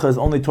halacha is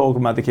only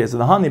talking about the case of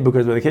the honey,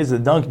 because with the case of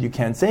the donkey, you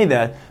can't say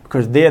that,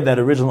 because there that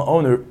original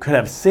owner could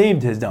have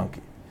saved his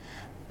donkey.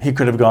 He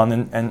could have gone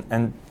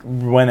and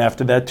went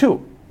after that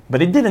too.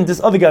 But he didn't.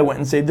 This other guy went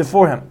and saved it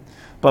for him.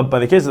 But by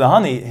the case of the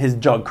honey, his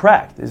jug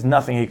cracked. There's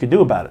nothing he could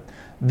do about it.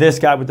 This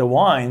guy with the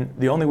wine,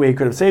 the only way he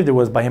could have saved it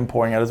was by him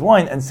pouring out his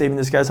wine and saving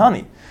this guy's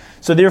honey.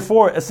 So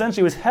therefore,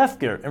 essentially it was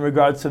hefker in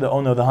regards to the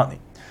owner of the honey.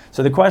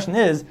 So the question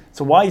is,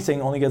 so why are you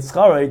saying only gets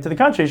schare? To the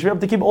contrary, he should be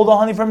able to keep all the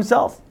honey for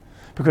himself.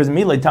 Because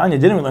Milei Tanya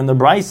didn't learn the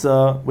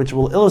Brisa, which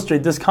will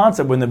illustrate this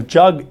concept when the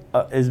jug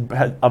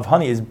of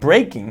honey is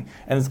breaking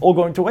and it's all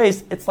going to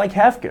waste, it's like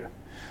hefker.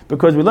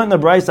 Because we learned the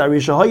Brisa,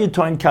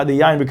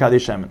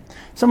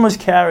 someone was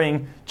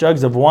carrying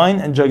jugs of wine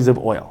and jugs of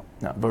oil.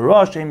 Now,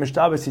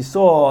 he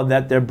saw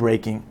that they're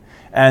breaking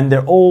and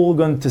they're all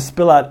going to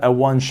spill out at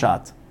one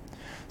shot.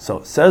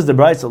 So says the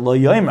Brisa, Lo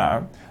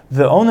Yoimar,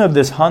 the owner of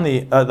this honey,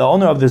 the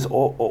owner of this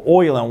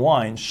oil and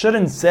wine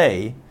shouldn't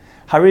say,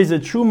 it's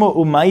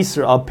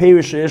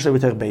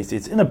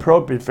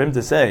inappropriate for him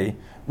to say,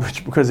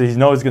 which because he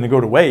knows it's going to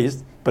go to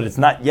waste, but it's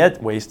not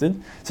yet wasted.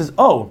 He says,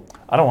 oh,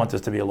 I don't want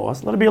this to be a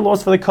loss. Let it be a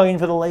loss for the Kohen,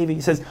 for the Levi.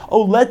 He says,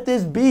 oh, let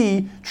this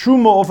be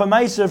truma of a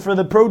meiser for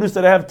the produce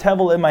that I have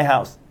tevel in my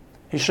house.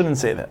 He shouldn't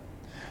say that.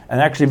 And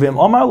actually,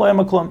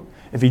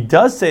 if he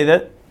does say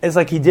that, it's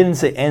like he didn't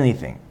say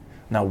anything.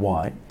 Now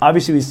why?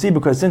 Obviously we see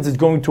because since it's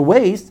going to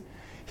waste,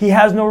 he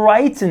has no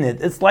rights in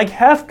it. It's like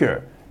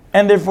hefker.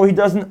 And therefore he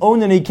doesn't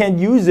own it and he can't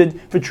use it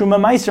for truma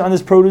meiser on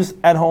his produce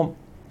at home.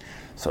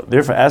 So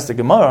therefore ask the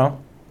Gemara,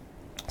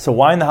 so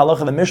why in the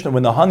halacha of the Mishnah,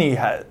 when the honey,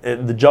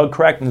 the jug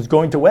cracked and is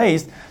going to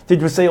waste,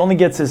 did we say only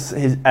gets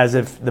his as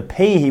if the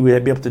pay he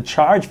would be able to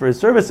charge for his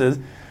services,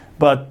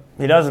 but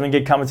he doesn't even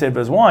get compensated for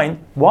his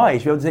wine? Why? He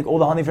should be able to take all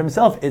the honey for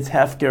himself. It's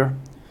hefker.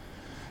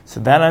 So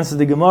that answers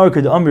the Gemara,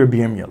 could Rabbi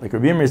Yirmiyah. Like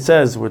Rabbi Yirmiyah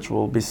says, which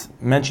will be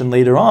mentioned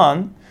later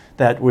on,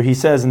 that where he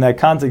says in that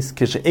context,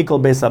 Kishe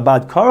Ekel Beis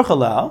Abad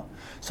Karchala,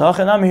 so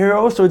Hachanam here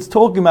also it's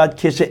talking about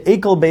Kishe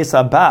Ekel Beis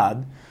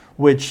Abad,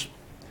 which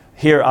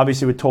here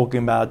obviously we're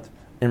talking about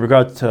in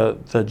regard to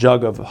the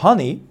jug of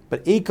honey,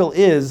 but ekel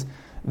is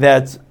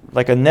that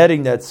like a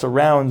netting that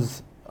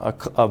surrounds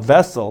a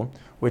vessel,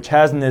 which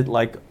has in it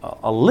like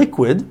a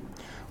liquid,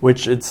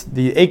 which it's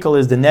the ekel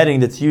is the netting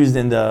that's used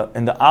in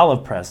the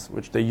olive press,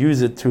 which they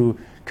use it to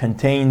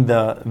contain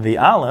the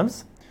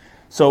olives.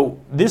 So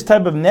this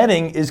type of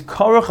netting is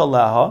karach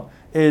alaha,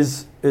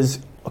 is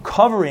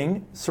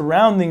covering,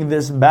 surrounding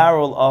this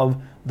barrel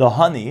of the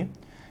honey,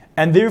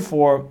 and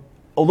therefore,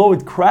 although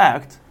it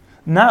cracked,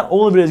 not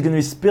all of it is going to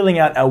be spilling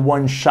out at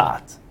one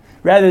shot.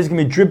 Rather, it's going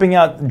to be dripping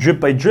out drip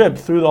by drip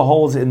through the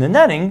holes in the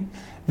netting.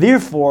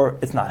 Therefore,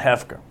 it's not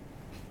hefker.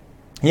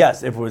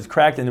 Yes, if it was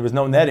cracked and there was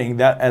no netting,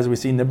 that as we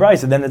see in the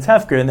Brisa, then it's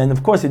hefker, and then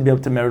of course he'd be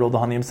able to merit all the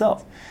honey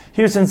himself.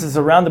 Here, since it's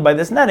surrounded by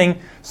this netting,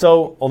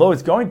 so although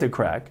it's going to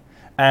crack,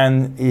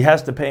 and he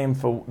has to pay him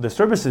for the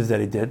services that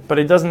he did, but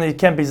he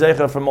can't be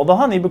zeicha from all the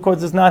honey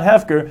because it's not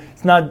hefker,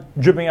 it's not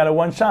dripping out at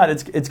one shot,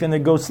 it's going to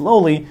go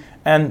slowly,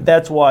 and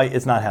that's why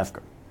it's not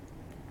hefker.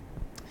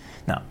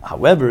 Now,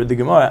 however, the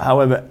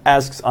Gemara,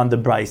 asks on the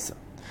Brisa.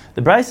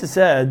 The Brisa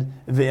said,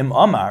 V'im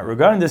Amar,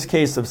 regarding this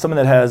case of someone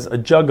that has a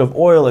jug of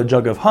oil, a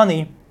jug of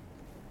honey,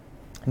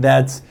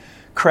 that's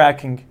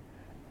cracking.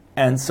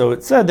 And so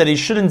it said that he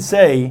shouldn't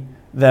say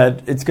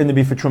that it's going to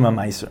be for Truma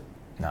Meiser.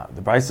 Now,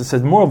 the Brisa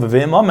says more of a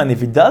V'im Amar, and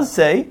if he does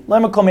say,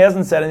 Lemakom, he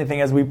hasn't said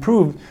anything as we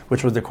proved,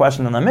 which was the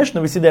question on the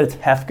Mishnah, we see that it's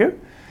Hefker.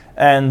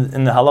 And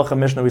in the Halacha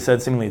Mishnah, we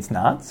said seemingly it's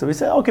not. So we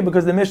say, okay,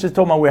 because the Mishnah is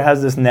talking about where it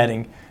has this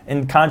netting,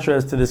 in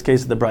contrast to this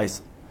case of the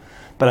Brisa.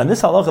 But on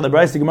this Halacha, the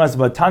Brisa, the Gemara says,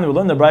 but Tanya, we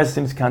learn the Brisa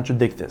seems to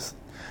contradict this.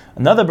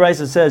 Another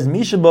Brisa says,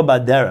 Misha bo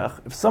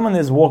baderech, if someone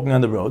is walking on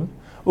the road,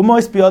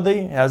 umois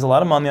biyadi, he has a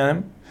lot of money on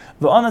him,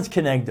 v'anatz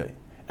kenegdoi,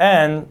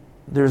 and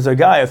there's a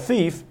guy, a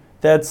thief,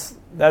 that's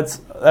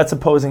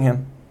opposing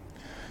him.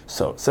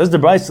 So says the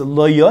Brisa,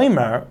 Lo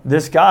Yoimer,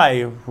 this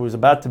guy who's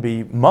about to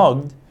be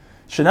mugged,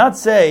 should not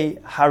say,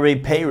 Hare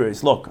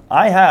Peiros, look,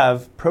 I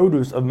have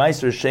produce of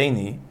Meiser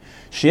Sheni,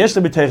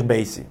 Sheyesh Lebetech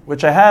Beisi,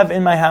 which I have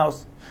in my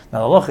house.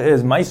 Now the halacha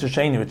is, Meiser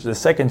Sheni, which is the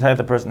second type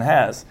the person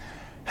has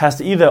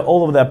to either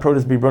all of that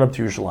produce be brought up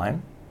to Yerushalayim,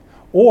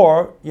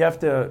 or you have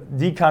to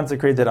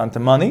deconsecrate it onto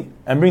money,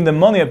 and bring the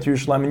money up to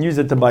Yerushalayim and use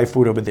it to buy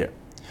food over there.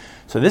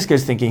 So this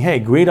guy's thinking, hey,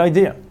 great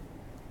idea.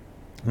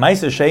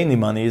 Meiser Sheni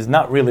money is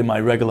not really my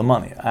regular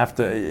money.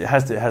 It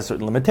has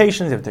certain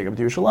limitations. You have to take it up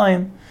to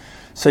Yerushalayim.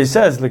 So he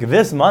says, look,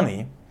 this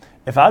money,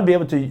 if I'd be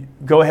able to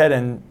go ahead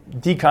and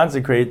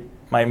deconsecrate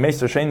my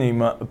Meiser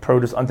Sheni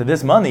produce onto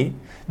this money,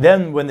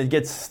 then when it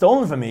gets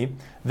stolen from me,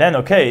 then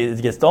okay,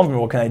 it gets stolen from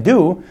me, what can I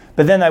do?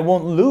 But then I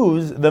won't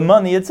lose the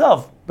money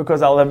itself,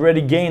 because I'll have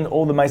already gained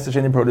all the Meiser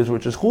Sheni produce,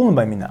 which is chulin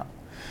by me now.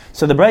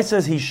 So the Bride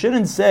says he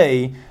shouldn't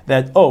say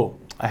that, oh,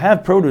 I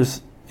have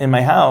produce in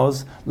my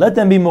house, let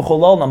them be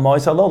mucholal na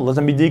mois halol, let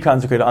them be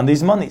deconsecrated on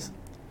these monies.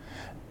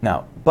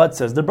 Now, but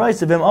says the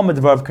Brisa,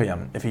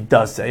 if he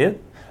does say it,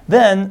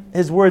 then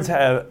his words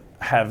are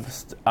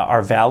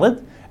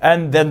valid,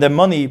 and then the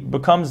money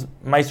becomes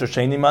Meiser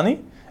Sheni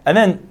money, and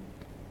then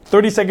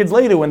 30 seconds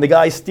later, when the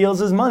guy steals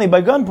his money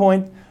by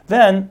gunpoint,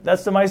 then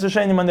that's the Meiser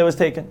Sheni money that was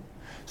taken.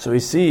 So we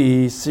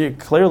see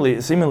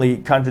clearly, seemingly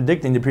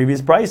contradicting the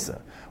previous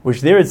Brisa, which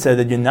there it said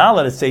that you're not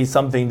allowed to say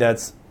something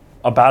that's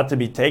about to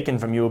be taken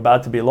from you,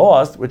 about to be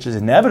lost, which is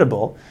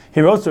inevitable.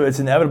 Here also it's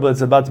inevitable, it's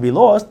about to be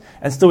lost,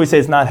 and still we say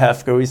it's not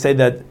hefker. We say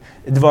that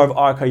dvar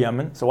ar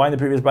kayamin. So why in the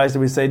previous Brisa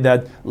we say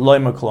that loy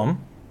maklum?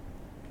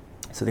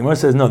 So the Gemara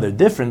says no, they're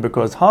different,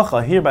 because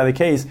hacha here by the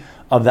case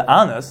of the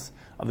anas,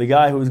 of the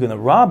guy who's going to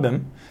rob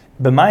him,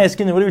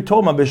 b'mayaskin, what are we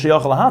talking about?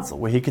 B'shiyach lahatzel,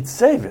 where he could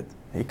save it,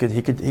 he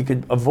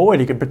could avoid,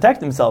 he could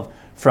protect himself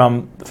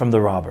from the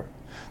robber.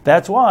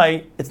 That's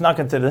why it's not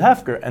considered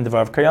hefker and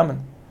dvar kayamin.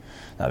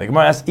 Now the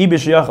Gemara asks,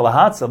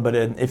 but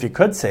if you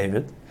could save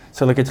it,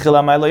 so like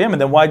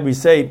then why do we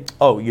say,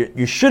 oh,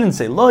 you shouldn't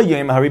say lo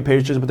yem hari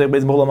perishes,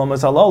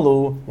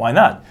 why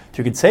not? If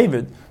you could save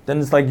it, then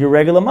it's like your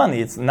regular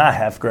money. It's not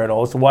hefker at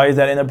all. So why is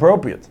that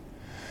inappropriate?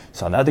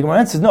 So now the Gemara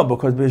answers no,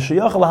 because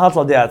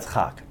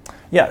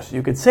yes,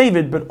 you could save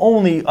it, but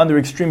only under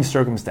extreme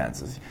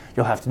circumstances.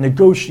 You'll have to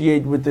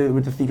negotiate with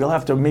the thief. You'll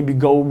have to maybe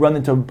go run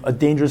into a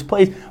dangerous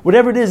place.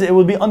 Whatever it is, it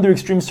will be under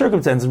extreme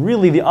circumstances.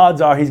 Really, the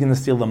odds are he's going to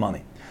steal the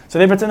money. So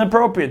if it's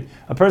inappropriate,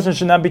 a person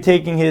should not be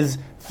taking his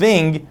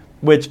thing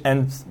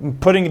and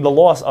putting the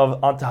loss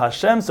onto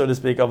Hashem, so to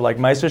speak, of like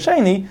Meiser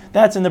Sheni.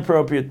 That's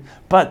inappropriate.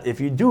 But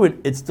if you do it,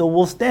 it still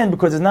will stand,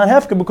 because it's not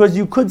hefker, because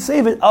you could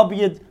save it,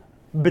 albeit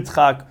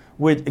bitchak,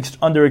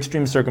 under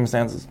extreme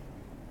circumstances.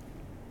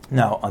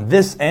 Now, on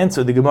this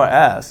answer, the Gemara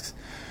asks,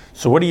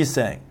 so what are you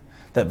saying?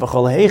 That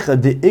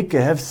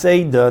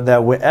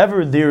that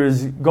wherever there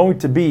is going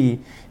to be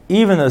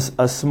even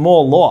a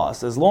small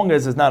loss, as long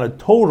as it's not a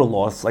total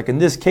loss, like in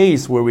this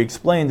case where we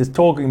explained, is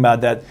talking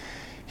about that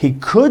he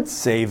could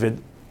save it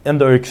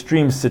under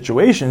extreme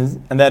situations,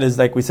 and that is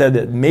like we said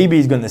that maybe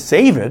he's going to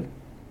save it.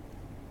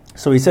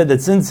 So he said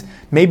that since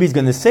maybe he's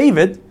going to save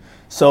it,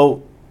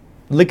 so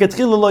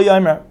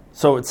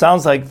so it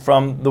sounds like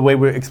from the way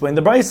we explained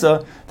the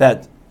Brisa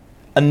that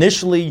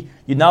initially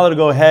you're not allowed to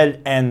go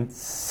ahead and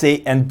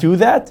say and do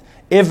that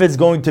if it's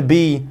going to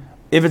be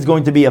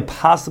a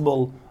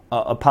possible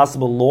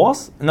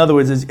loss. In other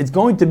words, it's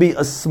going to be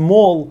a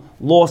small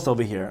loss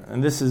over here.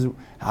 And this is,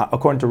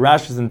 according to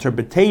Rashi's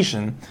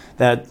interpretation,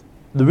 that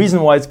the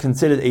reason why it's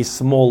considered a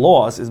small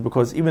loss is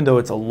because even though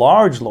it's a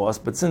large loss,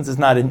 but since it's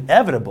not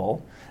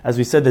inevitable, as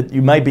we said that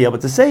you might be able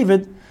to save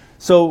it,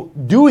 so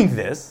doing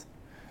this,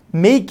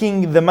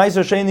 making the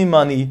Meiser Sheni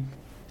money,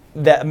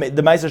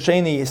 the Meiser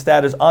Sheni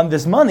status on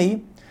this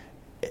money,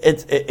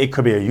 it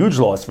could be a huge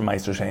loss for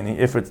Meiser Sheni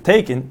if it's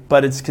taken,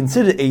 but it's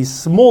considered a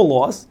small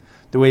loss,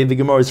 the way the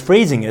Gemara is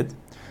phrasing it,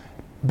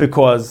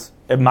 because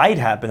it might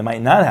happen, it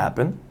might not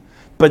happen,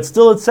 but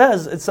still it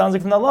sounds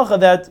like from the halacha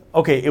that,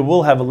 okay, it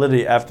will have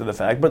validity after the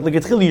fact, but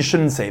l'getchila you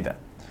shouldn't say that.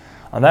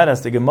 On that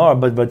as the Gemara,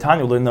 but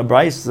Tanya in the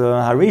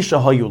Brisa,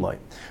 harisha hayulai.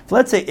 If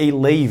let's say a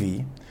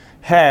Levi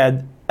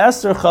had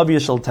Eser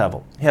Chavya Shel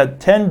Tevel, he had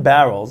 10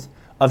 barrels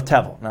of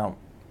Tevel. Now,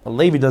 a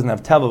Levi doesn't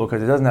have Tevel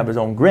because he doesn't have his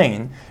own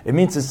grain. It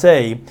means to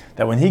say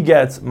that when he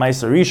gets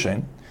Meiser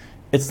Rishon,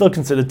 it's still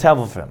considered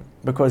Tevel for him,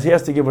 because he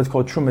has to give what's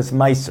called Trumas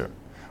Meiser,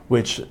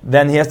 which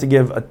then he has to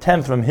give a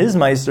tenth from his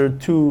Meiser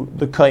to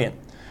the Kohen.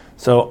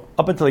 So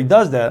up until he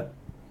does that,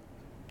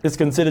 it's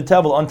considered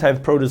Tevel,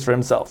 untithed produce for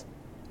himself.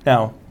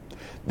 Now,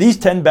 these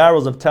 10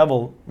 barrels of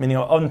Tevel, meaning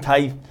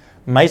untithed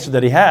Meiser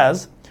that he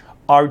has,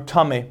 are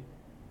Tameh.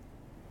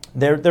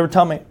 They're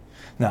Tameh.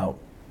 Now,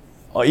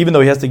 even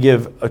though he has to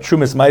give a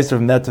Trumas Meiser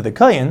from that to the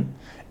Kohen,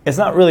 it's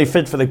not really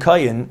fit for the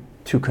Kohen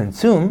to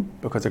consume,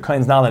 because the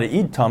Kohen's not allowed to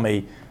eat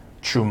Tameh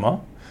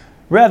Truma.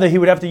 Rather, he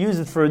would have to use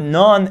it for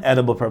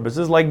non-edible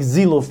purposes, like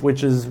ziluf,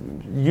 which is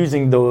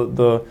using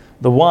the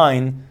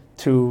wine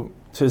to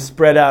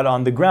spread out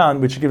on the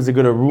ground, which gives a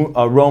good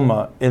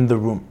aroma in the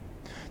room.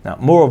 Now,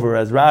 moreover,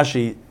 as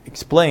Rashi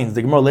explains,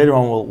 the Gemara later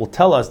on will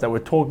tell us that we're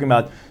talking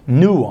about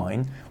new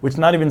wine, which is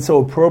not even so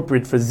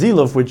appropriate for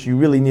ziluf, which you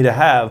really need to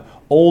have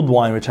old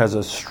wine, which has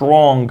a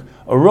strong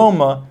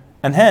aroma,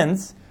 and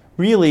hence,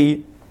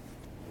 really,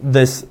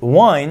 this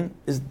wine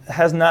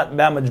has not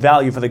that much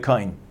value for the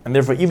kohen. And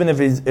therefore, even if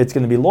it's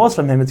going to be lost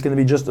from him, it's going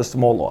to be just a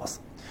small loss.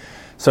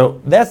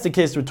 So that's the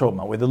case we're talking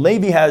about, where the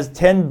Levi has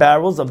 10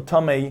 barrels of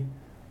tamei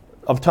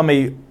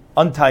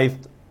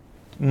untithed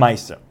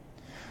meiser.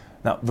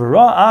 Now,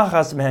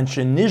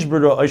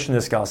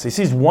 he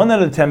sees 1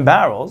 out of 10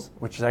 barrels,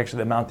 which is actually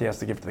the amount he has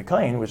to give to the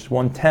kohen, which is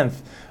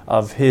 1/10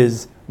 of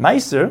his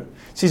meiser.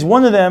 Sees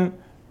one of them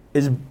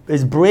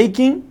is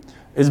broken,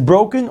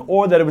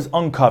 or that it was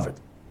uncovered.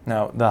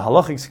 Now, the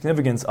halachic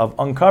significance of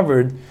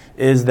uncovered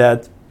is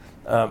that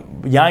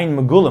yain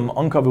megulim,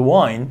 uncovered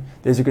wine,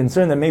 there's a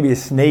concern that maybe a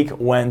snake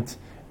went,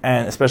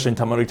 and especially in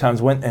Talmudic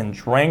times, went and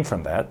drank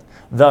from that,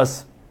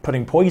 thus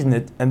putting poison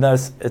in it, and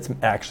thus it's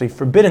actually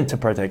forbidden to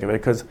partake of it,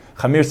 because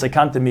chamir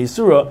sekanta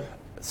mi'isura,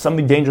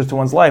 something dangerous to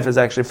one's life, is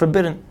actually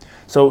forbidden.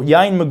 So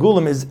yain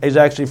megulim is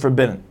actually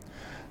forbidden.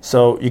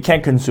 So you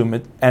can't consume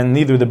it, and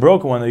neither the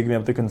broken one are you going to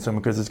be able to consume it,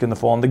 because it's going to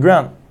fall on the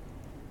ground.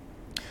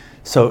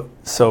 So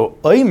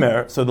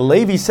the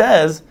Levi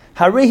says,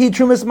 Harehi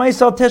trumas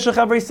ma'isal teshach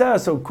avreisah.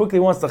 So quickly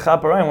wants to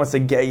chaparayim, wants to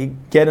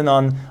get in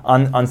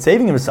on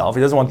saving himself.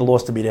 He doesn't want the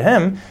loss to be to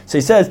him. So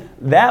he says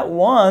that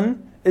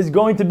one is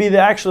going to be the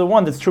actual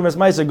one that's trumas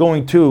ma'isal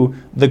going to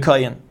the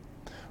kohen,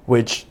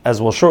 which, as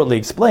we'll shortly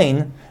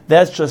explain,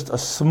 that's just a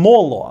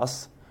small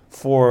loss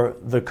for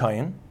the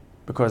kohen,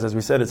 because as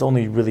we said, it's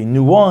only really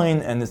new wine,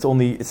 and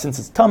since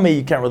it's tummy,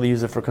 you can't really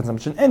use it for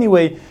consumption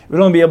anyway. It would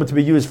only be able to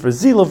be used for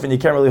ziluf, and you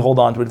can't really hold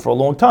on to it for a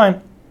long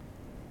time.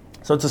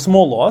 So it's a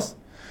small loss.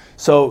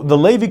 So the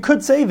Levi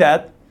could say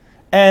that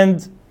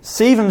and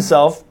save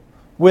himself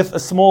with a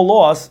small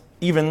loss,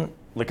 even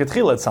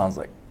l'katchila, it sounds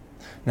like.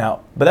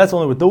 Now, but that's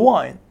only with the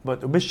wine.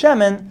 But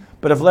b'shemen,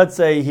 but if let's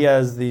say he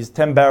has these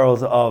 10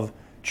 barrels of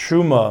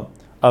truma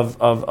of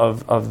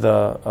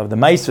the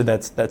meiser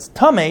that's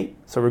tamei,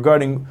 so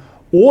regarding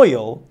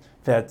oil,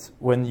 that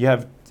when you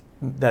have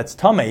that's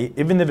tamei,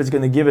 even if it's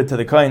going to give it to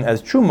the kohen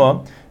as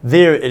truma,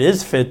 there it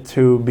is fit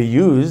to be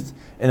used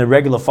in a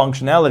regular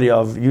functionality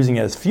of using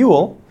it as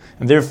fuel,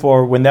 and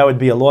therefore when that would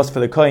be a loss for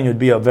the kohen, it would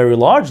be a very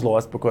large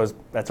loss, because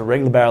that's a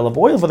regular barrel of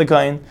oil for the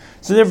kohen.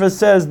 So therefore it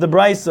says the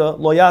brisa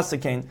lo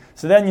yasakein.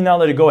 So then you're now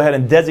allowed to go ahead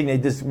and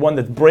designate this one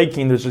that's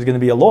breaking, which is going to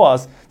be a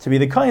loss, to be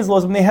the kohen's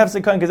loss when they have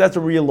the kohen, because that's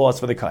a real loss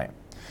for the kohen.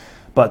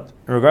 But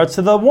in regards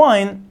to the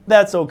wine,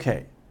 that's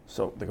okay.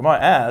 So the Gemara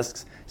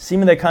asks,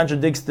 seeming that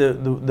contradicts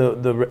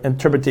the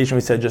interpretation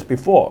we said just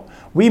before.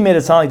 We made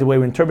it sound like the way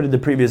we interpreted the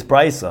previous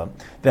brisa,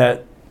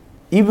 that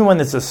even when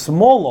it's a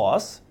small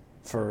loss,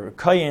 for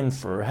kayin,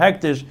 for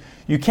hektish,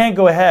 you can't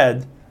go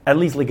ahead, at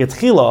least like a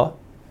tchila,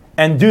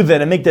 and do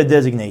that and make that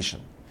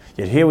designation.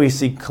 Yet here we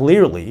see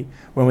clearly,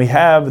 when we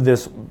have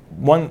this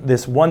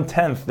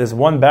 1/10, this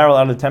 1 barrel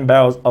out of 10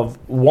 barrels of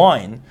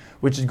wine,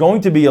 which is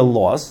going to be a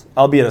loss,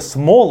 albeit a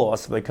small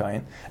loss for the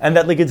kohen, and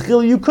that like it's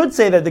chil, you could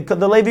say that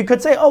the Levi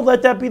could say, oh,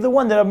 let that be the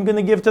one that I'm going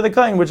to give to the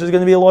kohen, which is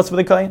going to be a loss for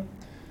the kohen.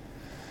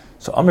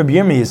 So Amr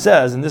B'Yirmiyah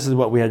says, and this is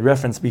what we had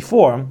referenced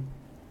before,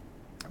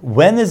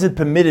 when is it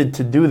permitted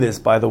to do this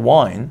by the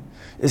wine?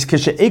 Is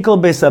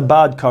kishe'ekel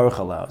besabad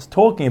karchalas,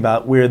 talking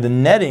about where the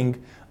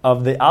netting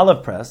of the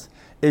olive press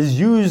is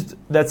used,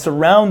 that's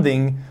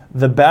surrounding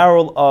the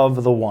barrel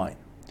of the wine,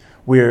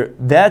 where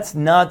that's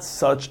not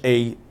such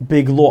a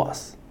big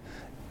loss.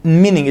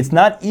 Meaning, it's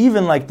not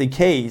even like the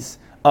case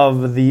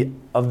of the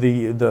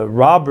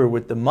robber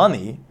with the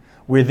money,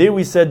 where there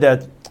we said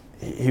that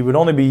he would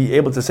only be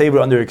able to save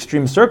it under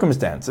extreme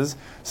circumstances.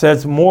 So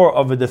that's more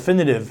of a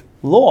definitive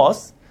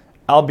loss,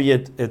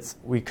 albeit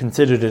we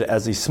considered it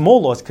as a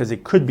small loss because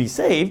it could be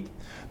saved,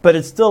 but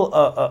it's still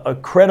a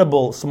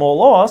credible small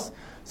loss.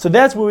 So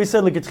that's where we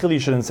said like you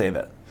shouldn't say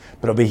that.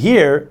 But over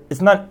here,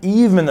 it's not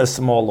even a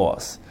small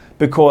loss,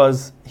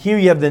 because here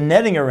you have the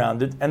netting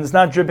around it, and it's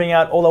not dripping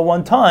out all at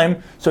one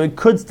time, so it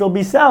could still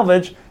be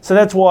salvaged. So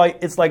that's why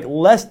it's like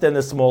less than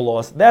a small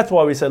loss. That's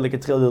why we said like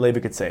the Levi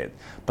could say it.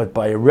 But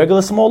by a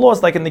regular small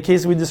loss, like in the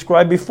case we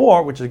described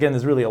before, which again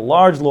is really a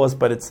large loss,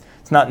 but it's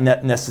not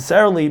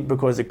necessarily,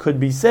 because it could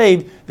be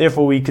saved,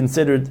 therefore we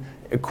considered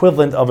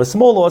equivalent of a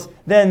small loss,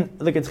 then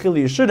like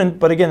you shouldn't.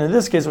 But again, in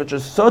this case, which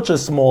is such a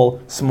small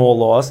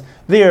loss,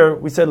 there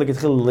we said like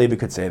Levi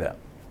could say that.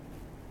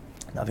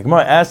 Now the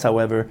Gemara asks,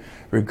 however,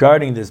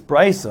 regarding this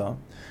brisa,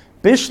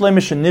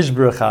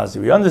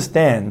 we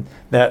understand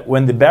that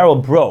when the barrel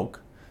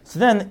broke, so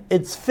then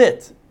it's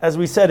fit. As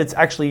we said, it's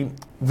actually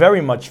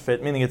very much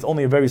fit, meaning it's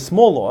only a very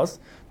small loss,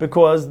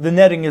 because the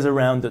netting is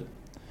around it.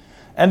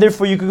 And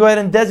therefore you could go ahead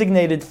and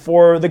designate it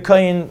for the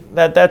kohen,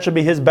 that should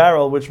be his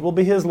barrel, which will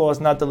be his loss,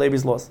 not the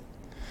Levi's loss.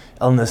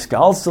 But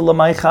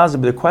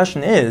the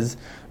question is,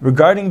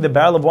 regarding the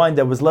barrel of wine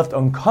that was left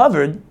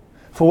uncovered,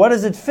 for what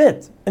does it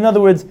fit? In other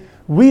words,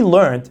 we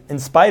learned, in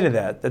spite of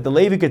that the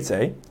Levi could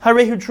say,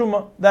 Harehu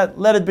Truma, that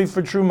let it be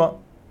for Truma.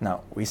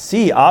 Now, we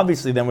see,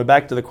 obviously, then we're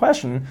back to the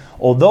question,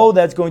 although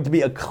that's going to be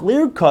a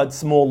clear-cut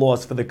small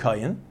loss for the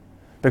kohen,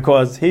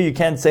 Because here you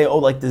can't say,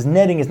 like this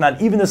netting is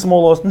not even a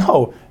small loss.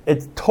 No,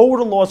 it's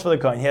total loss for the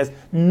kohen. He has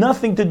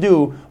nothing to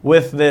do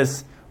with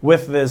this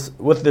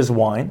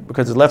wine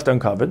because it's left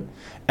uncovered.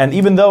 And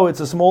even though it's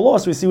a small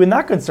loss, we see we're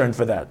not concerned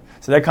for that.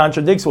 So that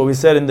contradicts what we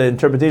said in the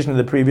interpretation of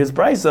the previous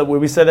brisa, where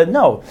we said that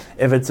no,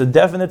 if it's a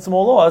definite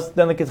small loss,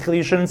 then the ketchila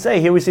you shouldn't say.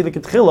 Here we see the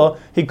ketchila,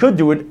 he could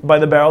do it by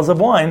the barrels of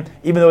wine,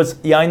 even though it's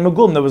yain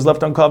magulm that was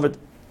left uncovered.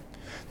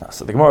 Now,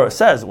 so the Gemara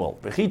says, well,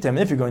 if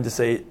you're going to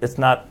say it's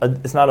not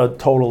a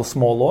total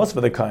small loss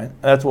for the kohen,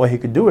 that's why he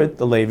could do it,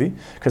 the Levi,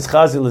 because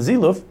chazi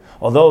laziluf,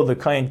 although the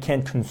kohen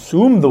can't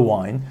consume the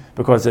wine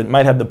because it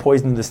might have the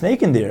poison of the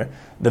snake in there,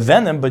 the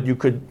venom, but you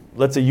could,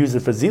 let's say, use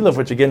it for ziluf,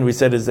 which again we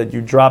said is that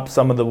you drop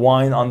some of the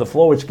wine on the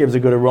floor, which gives a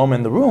good aroma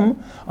in the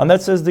room. And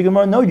that says the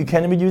Gemara, no, you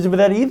can't even use it for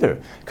that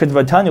either. Because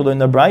Vatanya in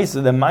the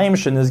Brisa, the mayim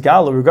shen is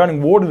gala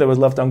regarding water that was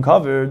left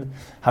uncovered.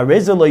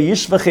 Hareza lo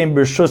yishvachem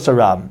b'rshus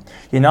harab.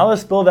 You're not allowed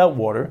to spill that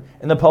water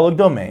in the public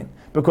domain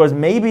because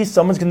maybe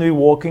someone's going to be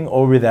walking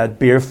over that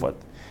barefoot.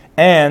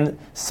 And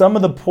some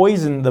of the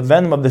poison, the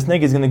venom of the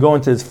snake is going to go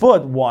into his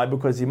foot. Why?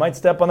 Because he might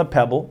step on a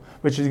pebble,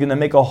 which is going to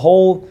make a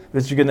hole,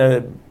 which is going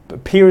to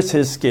pierce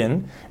his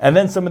skin. And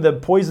then some of the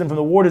poison from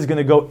the water is going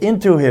to go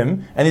into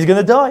him, and he's going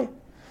to die.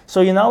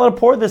 So you're not allowed to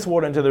pour this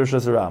water into the Rosh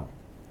Hashanah.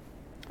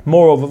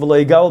 Moreover,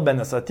 you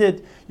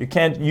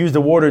can't use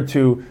the water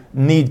to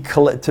knead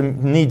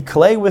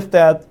clay with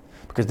that,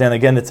 because then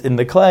again it's in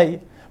the clay.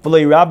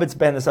 You're not allowed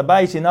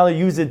to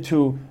use it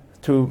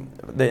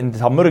in the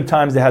Talmudic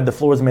times they had the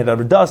floors made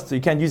out of dust, so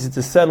you can't use it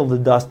to settle the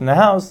dust in the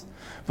house.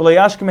 You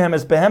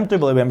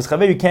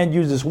can't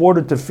use this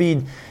water to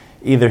feed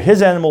either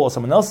his animal or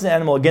someone else's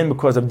animal, again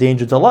because of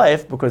danger to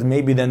life, because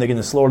maybe then they're going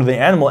to slaughter the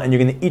animal and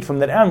you're going to eat from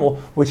that animal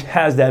which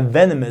has that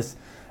venomous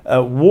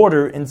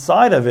water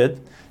inside of it.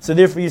 So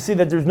therefore you see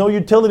that there's no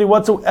utility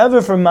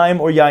whatsoever for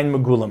mayim or yain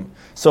magulim.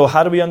 So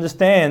how do we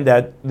understand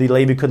that the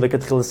Levi could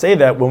likatchila say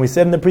that when we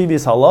said in the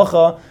previous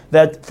halacha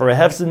that for a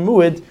hefsin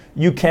mu'id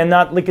you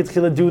cannot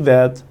likatchila do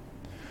that?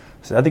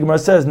 So I think Gemara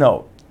says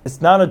no,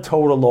 it's not a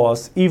total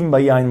loss even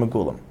by yain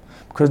magulim.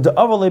 Because the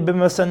avale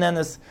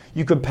b'masanenes,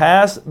 you could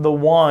pass the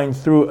wine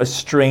through a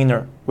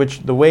strainer,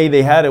 which the way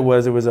they had it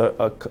was a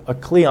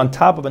kli on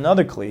top of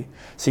another kli.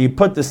 So you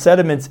put the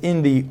sediments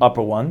in the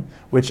upper one,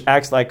 which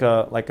acts like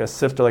a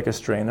sifter, like a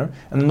strainer,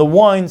 and then the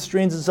wine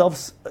strains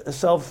itself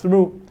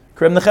through.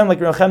 Like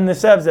Rechem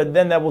says that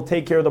then that will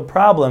take care of the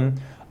problem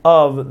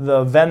of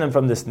the venom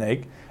from the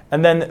snake,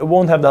 and then it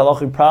won't have the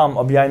halachic problem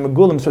of yain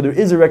magulim. So there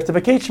is a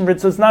rectification for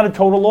it. So it's not a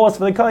total loss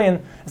for the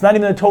kohen. It's not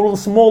even a total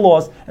small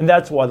loss, and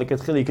that's why the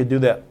ketchili could do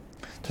that.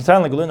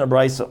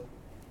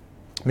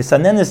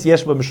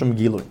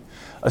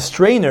 A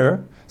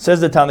strainer, says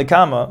the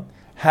Tanakama,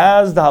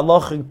 has the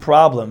halachic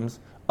problems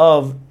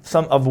of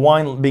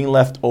wine being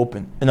left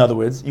open. In other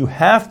words, you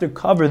have to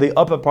cover the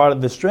upper part of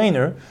the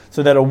strainer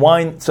so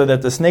that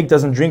the snake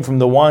doesn't drink from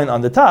the wine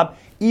on the top,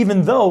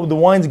 even though the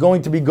wine's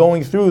going to be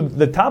going through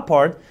the top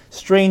part,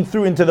 strained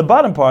through into the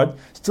bottom part.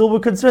 Still we're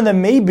concerned that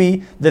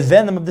maybe the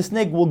venom of the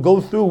snake will go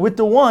through with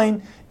the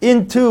wine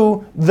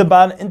into the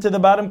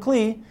bottom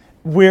kli,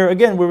 where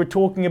again we were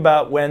talking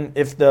about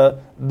if the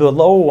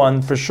lower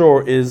one for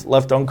sure is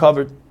left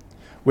uncovered,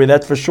 where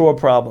that's for sure a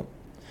problem.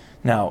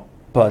 Now,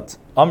 but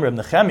Amr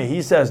Nechemi,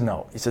 he says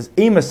no. He says,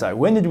 Emasai,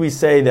 when did we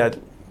say that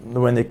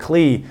when the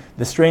kli,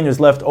 the strainer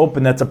is left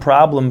open, that's a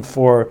problem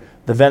for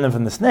the venom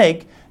from the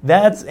snake?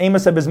 That's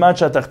Emasai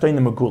Bizmancha Tachtoina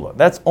Magula.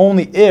 That's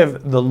only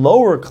if the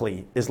lower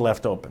kli is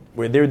left open,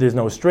 where there's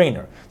no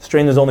strainer. The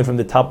strainer is only from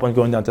the top one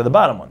going down to the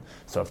bottom one.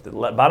 So if the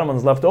bottom one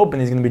is left open,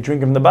 he's going to be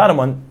drinking from the bottom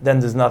one, then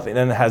there's nothing,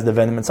 then it has the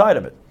venom inside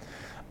of it.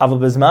 But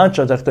when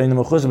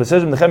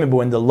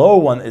the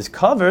lower one is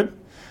covered,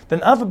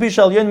 then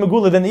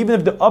even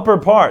if the upper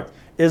part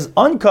is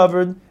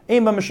uncovered,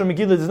 there's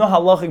no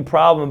halachic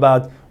problem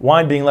about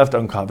wine being left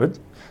uncovered.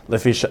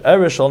 Because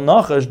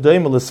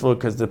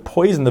the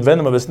poison, the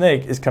venom of a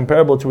snake, is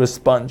comparable to a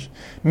sponge.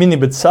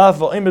 Meaning,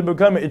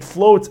 it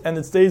floats and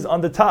it stays on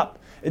the top.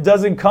 It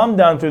doesn't come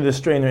down through the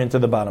strainer into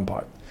the bottom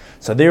part.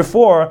 So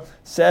therefore,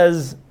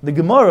 says the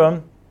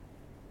Gemara,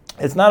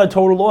 it's not a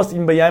total loss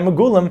even by yain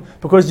magulim,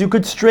 because you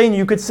could strain,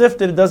 you could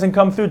sift it, it doesn't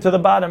come through to the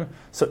bottom.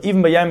 So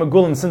even by yain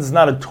magulim, since it's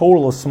not a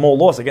total or small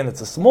loss, again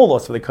it's a small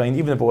loss for the kohen,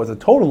 even if it was a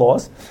total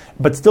loss,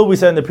 but still we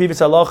said in the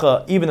previous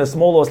halacha, even a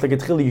small loss like a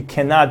tchili, you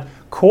cannot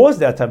cause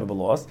that type of a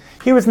loss.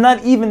 Here it's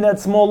not even that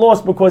small loss,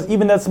 because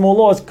even that small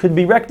loss could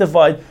be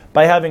rectified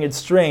by having it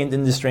strained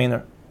in the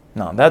strainer.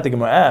 Now that the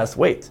Gemara asks,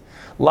 wait,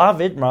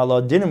 Lavit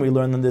Marla, didn't we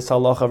learn in this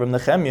halacha from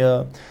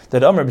Nechemia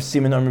that Amr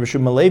B'Simin Amr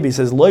B'Shum Malevi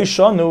says Loi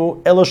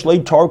Shanu Elosh Loi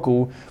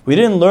Tarku? We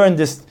didn't learn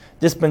this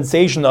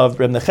dispensation of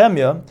Reb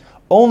Nechemia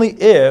only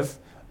if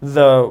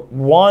the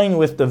wine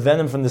with the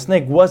venom from the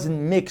snake wasn't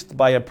mixed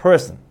by a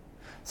person.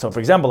 So, for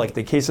example, like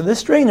the case of the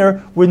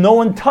strainer, where no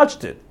one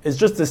touched it, it's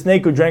just the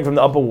snake who drank from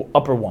the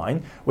upper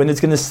wine. When it's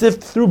going to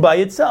sift through by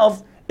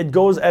itself, it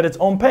goes at its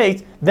own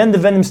pace. Then the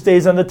venom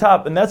stays on the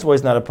top, and that's why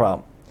it's not a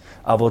problem.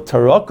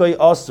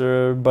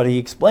 But he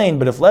explained,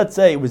 but if let's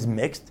say it was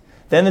mixed,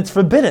 then it's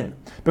forbidden,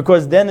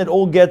 because then it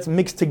all gets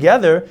mixed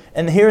together.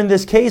 And here in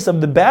this case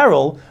of the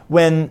barrel,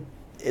 when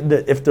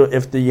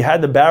if you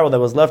had the barrel that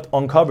was left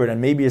uncovered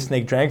and maybe a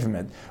snake drank from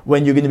it,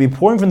 when you're going to be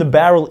pouring from the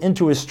barrel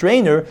into a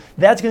strainer,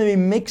 that's going to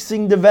be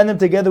mixing the venom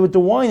together with the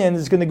wine, and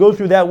it's going to go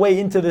through that way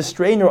into the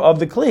strainer of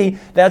the kli.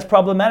 That's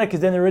problematic, because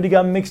then it already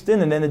got mixed in,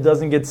 and then it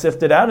doesn't get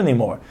sifted out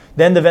anymore.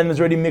 Then the venom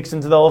is already mixed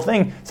into the whole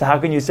thing. So how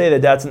can you say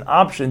that that's an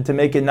option to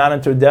make it not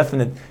into a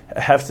definite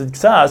hefsed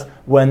ksas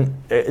when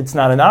it's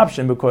not an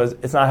option, because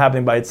it's not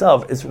happening by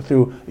itself? It's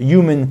through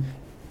human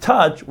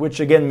touch, which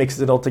again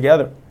mixes it all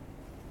together.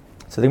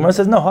 So the Gemara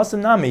says, no, Hasan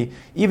Nami,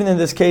 even in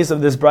this case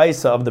of this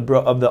brisa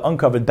of the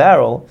uncovered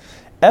barrel,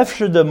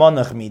 efshir de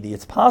monach midi,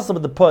 it's possible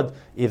to put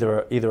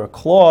either a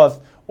cloth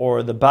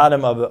or the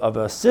bottom of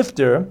a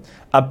sifter,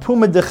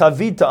 apuma de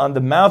chavita, on the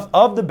mouth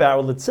of the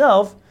barrel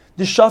itself,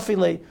 the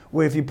shafile,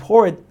 where if you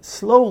pour it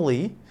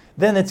slowly,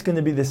 then it's going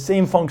to be the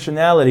same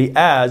functionality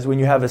as when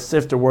you have a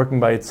sifter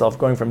working by itself,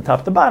 going from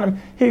top to bottom.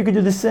 Here you could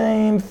do the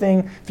same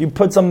thing. If you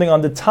put something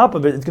on the top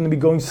of it, it's going to be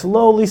going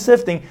slowly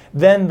sifting.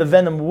 Then the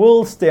venom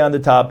will stay on the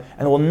top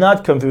and will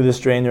not come through the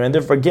strainer. And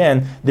therefore,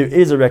 again, there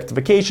is a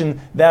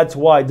rectification. That's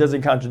why it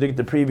doesn't contradict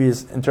the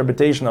previous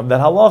interpretation of that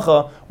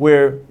halacha,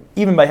 where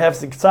even by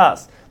hefsek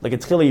ksas, like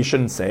it's chili, you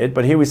shouldn't say it,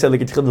 but here we say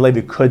like it's chili,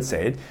 you could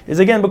say it, is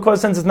again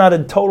because since it's not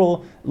a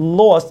total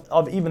loss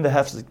of even the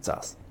hefsek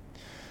ksas.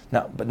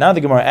 Now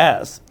the Gemara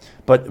asks,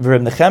 but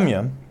Reb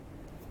Nechemia,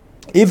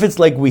 if it's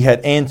like we had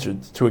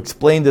answered to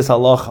explain this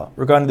halacha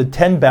regarding the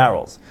 10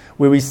 barrels,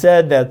 where we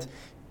said that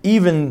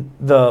even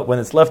when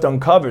it's left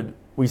uncovered,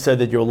 we said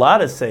that you're allowed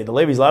to say, the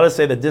Levi's allowed to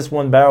say that this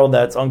one barrel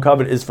that's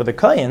uncovered is for the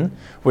Kayin,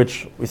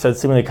 which we said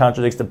seemingly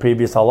contradicts the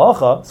previous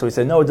halacha. So we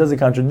said, no, it doesn't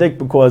contradict,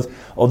 because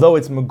although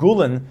it's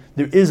Megulin,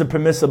 there is a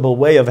permissible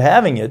way of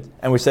having it.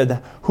 And we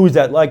said, who's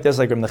that like? That's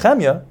like Reb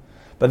Nechemia.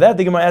 But that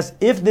the Gemara asks,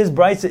 if this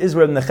brisa is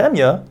Reb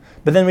Nechemia,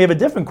 but then we have a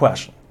different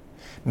question.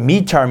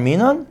 Mi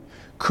tarminan?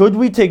 Could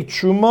we take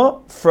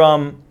truma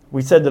from,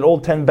 we said that all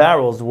 10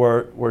 barrels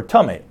were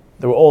tameh.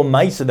 They were all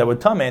meiser that were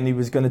tameh, and he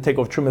was going to take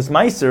off trumas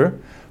meiser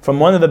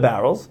from one of the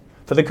barrels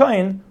for the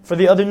kain for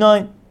the other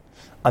 9.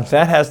 On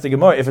that has the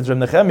Gemara, if it's Reb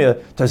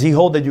Nechemia, does he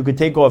hold that you could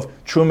take off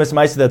trumas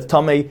meiser that's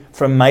tameh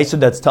from meiser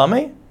that's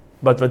tameh?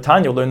 But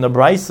Vatanya learned the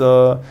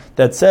brisa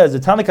that says, the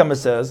Tanakama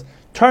says,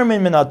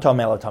 Tarmin minat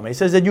tameh ala tameh. He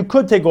says that you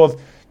could take off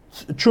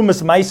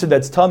trumas meiser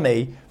that's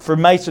tameh for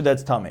meiser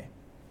that's tameh,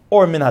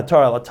 or min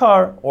hatar ala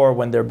tar, or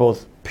when they're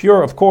both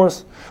pure, of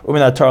course, or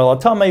min hatar ala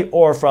tameh,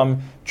 or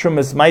from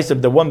trumas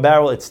meiser, the one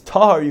barrel it's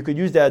tar, you could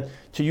use that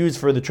to use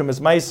for the trumas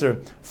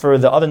meiser for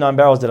the other 9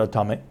 barrels that are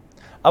tameh.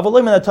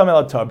 Avalei min hatameh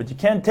ala tar, but you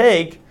can't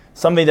take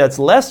something that's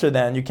lesser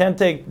than, you can't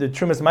take the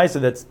trumas meiser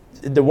that's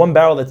the one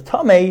barrel that's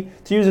tameh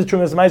to use the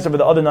trumas meiser for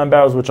the other 9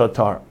 barrels which are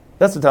tar.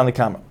 That's the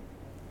Tanakama.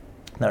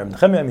 Now, Reb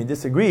Nechemia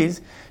disagrees.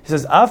 He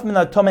says, "Af min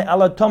atome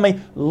ala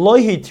tome lo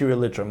hitiri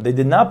litrum." They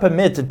did not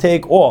permit to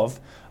take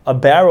off a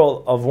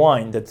barrel of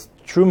wine that's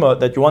truma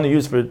that you want to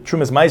use for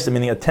trumas meiser,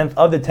 meaning a tenth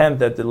of the tenth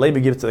that the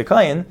Levi gives to the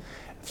kain,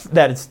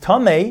 that it's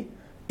tameh,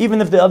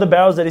 even if the other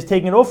barrels that he's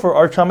taking it off for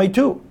are tameh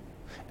too.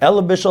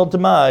 Ela b'shal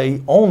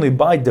demai, only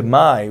by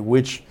demai,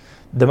 which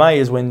demai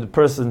is when the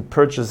person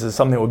purchases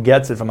something or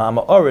gets it from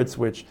Hama Oretz,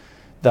 which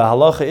the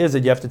halacha is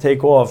that you have to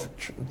take off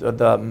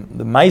the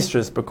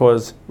maestris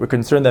because we're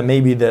concerned that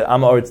maybe the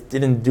Amaretz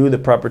didn't do the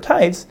proper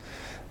types.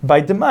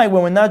 By Demai,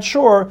 when we're not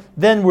sure,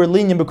 then we're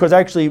lenient because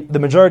actually the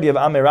majority of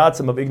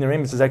Ameratzim, of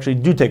ignoramus, actually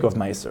do take off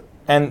meiser.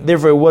 And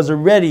therefore it was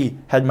already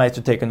had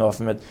meiser taken off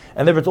from it.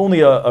 And therefore it's only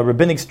a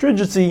rabbinic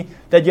stringency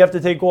that you have to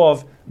take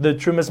off the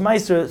trumas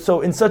meiser. So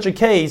in such a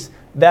case,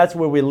 that's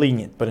where we're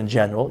lenient. But in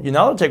general, you're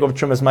not allowed to take off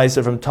trumas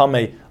meiser from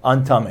tameh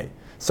on tameh.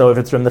 So if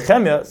it's from the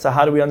Nechemia, so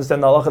how do we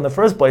understand the halacha in the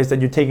first place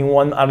that you're taking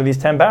one out of these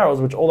 10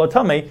 barrels, which all are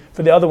tameh,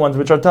 for the other ones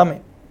which are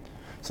tameh?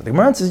 So the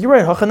Gemara says, you're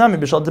right, hachanami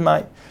b'shal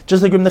demai.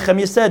 Just like Reb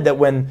Nechemia said that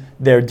when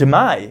they're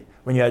demai,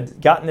 when you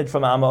had gotten it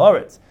from Amma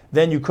Oretz,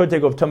 then you could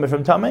take off tameh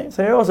from tameh.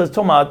 So here also says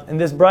tomat in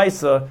this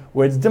brisa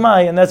where it's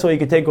demai, and that's why you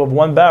could take off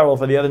one barrel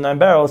for the other 9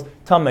 barrels,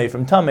 tameh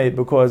from tameh,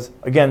 because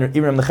again,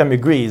 even Reb Nechemia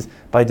agrees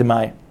by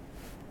demai.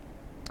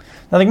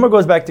 Now the Gemara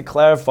goes back to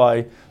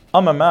clarify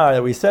Amar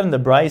that we said in the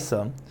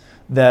brisa,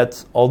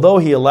 that although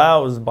he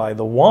allows by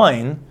the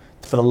wine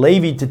for the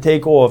Levi to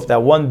take off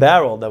that one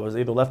barrel that was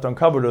either left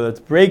uncovered or that's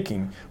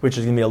breaking, which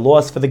is going to be a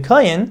loss for the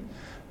kayin,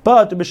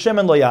 but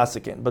b'shemen lo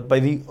yasikin. But by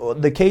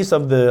the case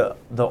of the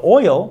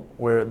oil,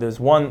 where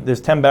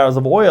there's 10 barrels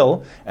of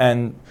oil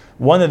and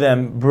one of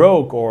them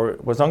broke or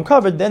was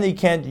uncovered, then he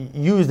can't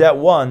use that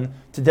one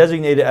to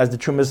designate it as the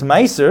trumas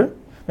meiser,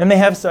 and they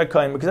have sar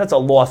kayin because that's a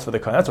loss for the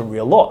kayin. That's a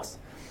real loss.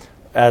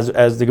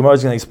 As the Gemara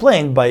is going to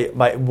explain, by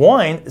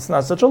wine, it's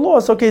not such a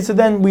loss. Okay, so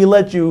then we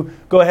let you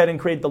go ahead and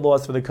create the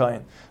loss for the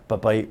kain. But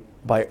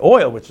by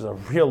oil, which is a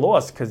real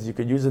loss, because you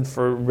could use it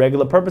for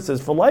regular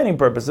purposes, for lighting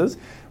purposes,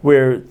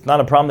 where it's not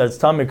a problem that it's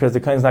tummy because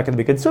the kain is not going to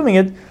be consuming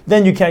it,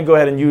 then you can't go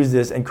ahead and use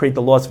this and create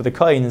the loss for the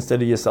kain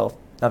instead of yourself.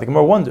 Now the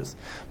Gemara wonders,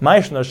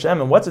 Ma'ishna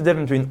Hashem, and what's the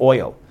difference between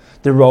oil?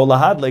 The rola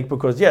hadlik,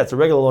 because it's a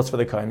regular loss for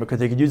the kohen because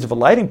they could use it for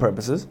lighting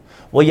purposes.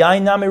 Well,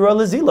 yain nami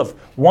rola zilov.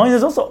 Wine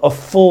is also a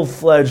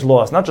full-fledged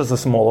loss, not just a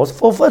small loss,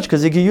 full-fledged,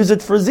 because you can use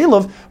it for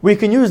zilov. We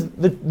can use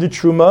the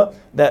truma.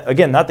 That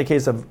again, not the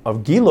case of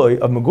giloy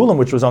of megulam,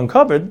 which was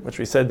uncovered, which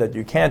we said that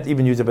you can't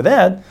even use it for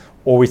that,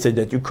 or we said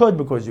that you could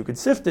because you could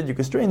sift it, you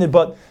could strain it.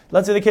 But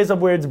let's say the case of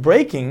where it's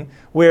breaking,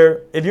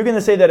 where if you're going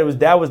to say that was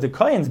the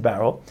kohen's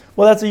barrel,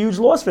 well, that's a huge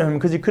loss for him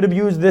because he could have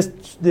used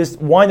this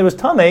wine that was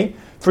tamei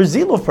for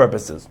zilov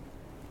purposes,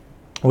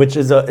 which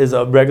is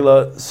a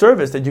regular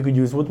service that you could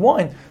use with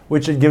wine,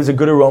 which it gives a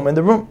good aroma in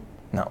the room.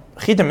 Now,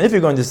 chitim, if you're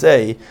going to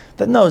say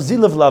that no,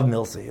 zilav lav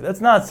milsi, that's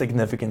not a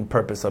significant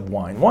purpose of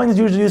wine. Wine is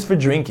usually used for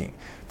drinking.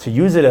 To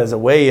use it as a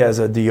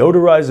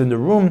deodorizer in the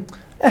room,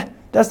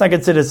 that's not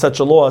considered such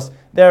a loss.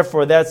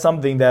 Therefore, that's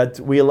something that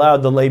we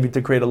allowed the Levi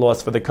to create a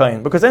loss for the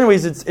kohen. Because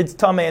anyways, it's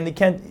tamei and they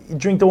can't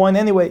drink the wine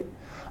anyway.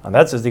 And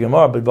that says the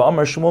Gemara, but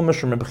ba'amar Shmuel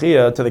Mishra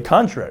Mebchia, to the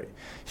contrary.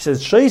 He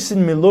says, sheisin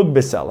milug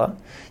besela,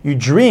 you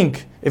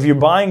drink, if you're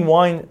buying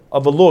wine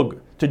of a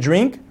lug to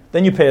drink,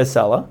 then you pay a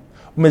sela.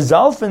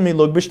 Mezalfin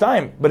milug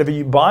b'shtayim. But if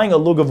you're buying a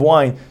lug of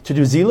wine to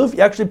do ziluv,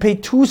 you actually pay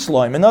 2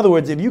 sloim. In other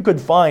words, if you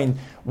could find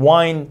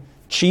wine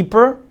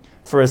cheaper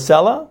for a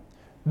sela,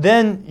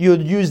 then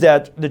you'd use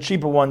the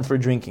cheaper one for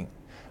drinking.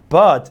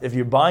 But if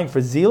you're buying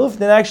for ziluv,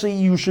 then actually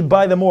you should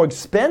buy the more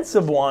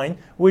expensive wine,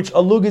 which a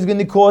lug is going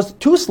to cost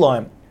 2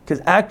 sloim.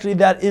 Because actually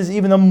that is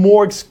even a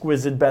more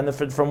exquisite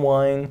benefit from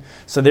wine.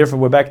 So therefore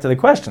we're back to the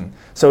question.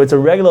 So it's a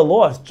regular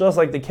loss, just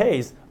like the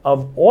case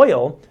of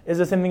oil is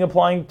the same thing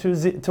applying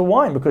to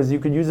wine, because you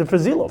could use it for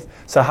zilov.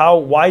 So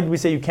why do we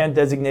say you can't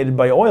designate it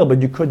by oil,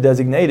 but you could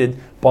designate it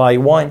by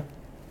wine?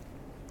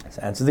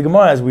 So answer the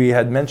Gemara, as we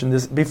had mentioned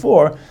this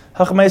before,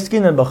 we're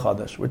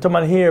talking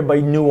about here by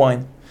new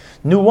wine.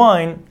 New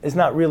wine is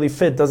not really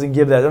fit, doesn't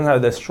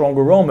have that strong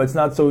aroma, it's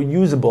not so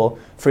usable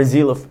for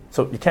zilov.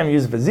 So you can't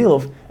use it for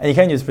zilov, and you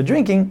can't use it for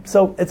drinking,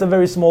 so it's a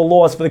very small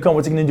loss for the kohen.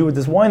 What's he going to do with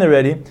this wine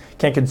already?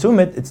 Can't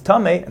consume it, it's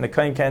tamei, and the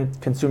kohen can't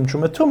consume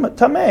truma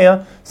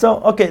tamei,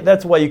 so okay,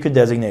 that's why you could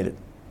designate it.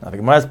 Now the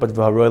Gemara says, but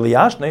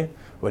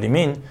what do you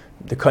mean?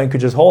 The kohen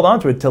could just hold on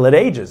to it till it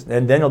ages,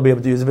 and then he'll be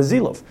able to use it for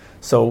zilov.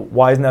 So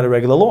why isn't that a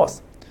regular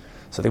loss?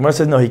 So the Gemara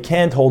says, no, he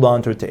can't hold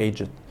on to it to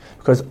age it,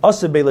 because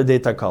asubela de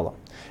takala.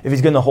 If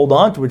he's going to hold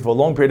on to it for a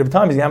long period of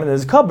time, he's going to have it in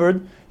his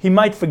cupboard, he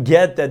might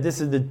forget that this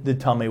is the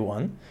tamei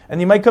one, and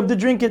he might come to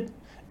drink it,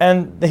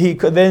 and then he's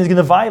going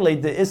to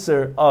violate the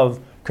isser of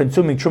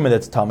consuming truma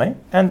that's tamei,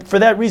 and for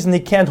that reason he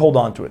can't hold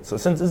on to it. So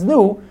since it's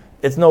new,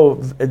 it's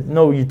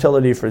no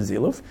utility for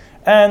ziluf,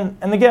 and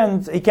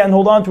again, he can't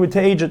hold on to it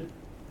to age it.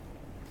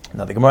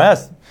 Now the Gemara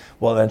asks,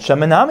 well then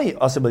shemenami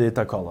asibadi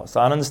takala. So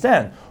I don't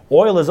understand.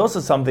 Oil is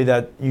also something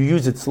that you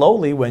use it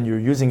slowly when you're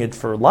using it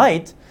for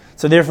light.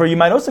 So therefore, you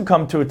might also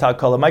come to a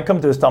takala, might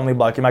come to a stamli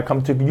block, you might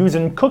come to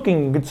using,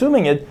 cooking, and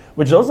consuming it,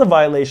 which is also a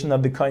violation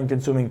of the kohen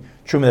consuming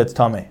truma that's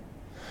tamei.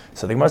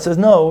 So the Gemara says,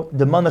 no,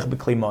 the manach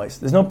b'kli mois.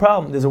 There's no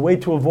problem. There's a way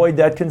to avoid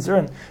that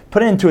concern.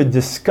 Put it into a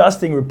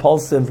disgusting,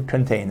 repulsive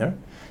container,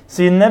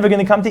 so you're never going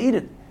to come to eat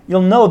it.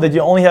 You'll know that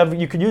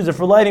you could use it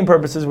for lighting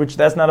purposes, which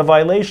that's not a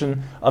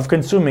violation of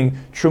consuming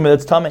truma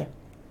that's tamei.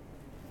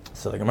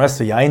 So the Gemara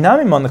says,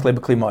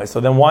 so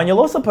then wine you'll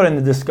also put in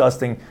the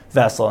disgusting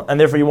vessel, and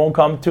therefore you won't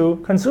come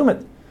to consume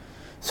it.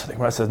 So the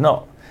Gemara says,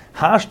 no.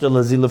 If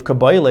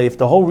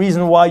the whole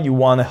reason why you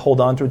want to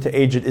hold on to it to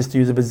age it is to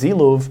use it for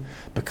ziluv,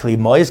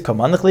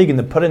 you're going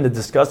to put in the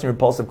disgusting,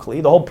 repulsive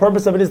kli. The whole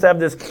purpose of it is to have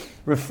this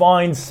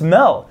refined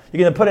smell.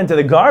 You're going to put it into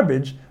the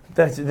garbage.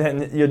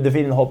 Then you're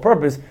defeating the whole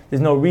purpose. There's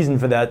no reason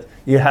for that.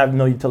 You have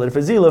no utility for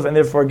ziluv, and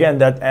therefore, again,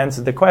 that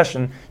answers the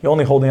question. You're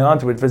only holding on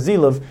to it for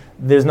ziluv.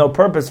 There's no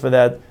purpose for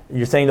that.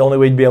 You're saying the only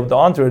way to be able to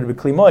onto it with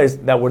kli mois,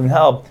 that wouldn't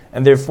help,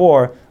 and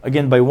therefore,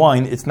 again, by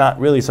wine, it's not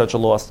really such a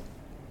loss.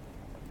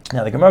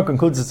 Now, the Gemara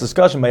concludes this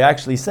discussion by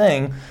actually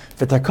saying,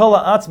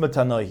 "V'takala atzma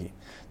tanohi."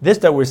 This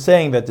that we're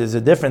saying that there's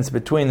a difference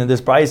between in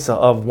this brisa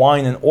of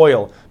wine and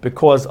oil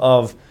because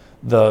of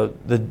the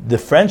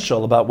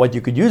differential about what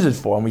you could use it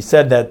for, and we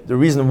said that the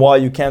reason why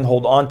you can't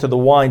hold on to the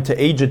wine to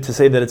age it to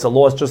say that it's a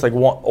loss just like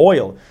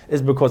oil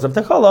is because of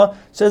takala.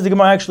 Says the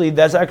Gemara, actually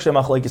that's actually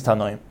a machlekes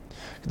tanoim.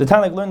 The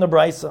Tanakh learned the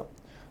brisa,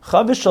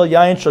 chavish shel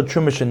yayin shel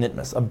truma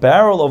shenitmas, a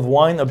barrel of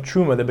wine of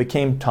truma that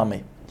became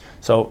tamei.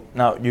 So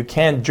now you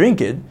can't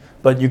drink it,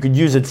 but you could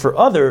use it for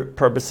other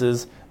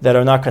purposes that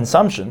are not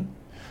consumption.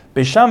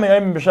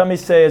 Bishami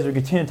say, as we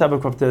continue to talk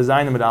about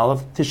Zayin and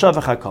Aleph, Tisha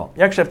v'chakal.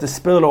 You actually have to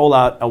spill it all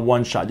out at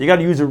one shot. You got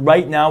to use it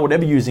right now,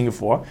 whatever you're using it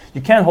for. You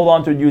can't hold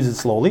on to it, use it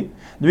slowly.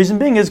 The reason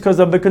being is because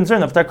of the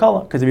concern of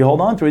takala. Because if you hold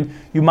on to it,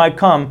 you might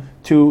come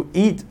to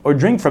eat or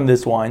drink from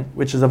this wine,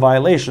 which is a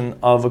violation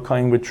of a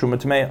kohen with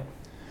truma tameya.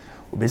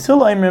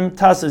 Basil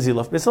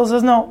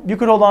says no, you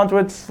could hold on to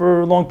it for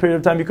a long period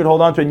of time. You could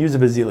hold on to it and use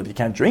it as ziluf. You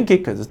can't drink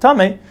it because it's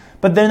tamei,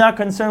 but they're not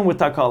concerned with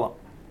takala,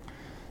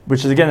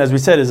 which is, again, as we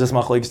said, is this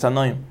machlekes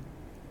tanoim.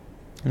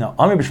 Now,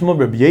 Amir b'Shmuel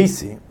Reb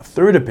Yesi, a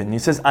third opinion, he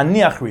says, Ani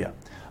achriya,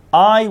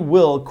 I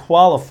will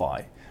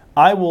qualify,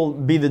 I will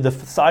be the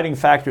deciding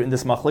factor in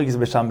this machlekes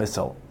b'sham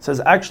b'sel. Says,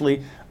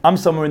 actually, I'm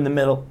somewhere in the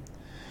middle.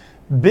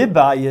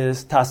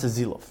 Bibayis tasa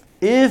ziluf.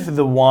 If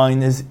the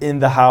wine is in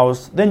the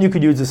house, then you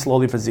could use it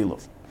slowly for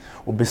ziluf.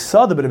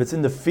 Ubisada, but if it's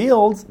in the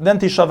fields, then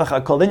tishavach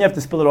hakol. Then you have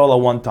to spill it all at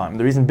one time.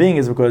 The reason being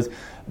is because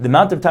the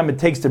amount of time it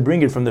takes to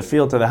bring it from the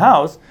field to the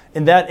house,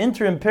 in that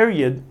interim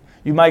period,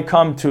 you might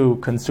come to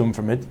consume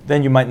from it.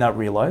 Then you might not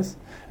realize.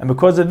 And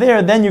because of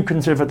there, then you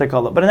consider for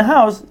takala. But in the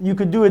house, you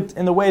could do it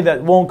in a way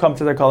that won't come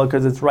to takala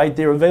because it's right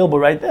there, available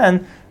right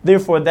then.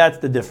 Therefore, that's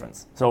the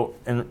difference. So,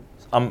 in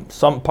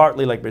some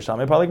partly like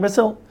Beishamai, partly like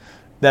Basil,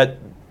 that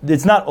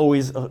it's not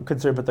always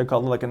considered for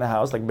takala like in the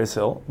house, like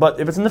Basil. But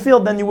if it's in the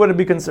field, then you wouldn't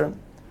be concerned.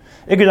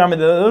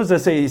 Those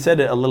that say he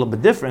said it a little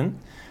bit different.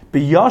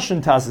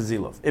 B'yashin tasa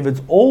ziluf. If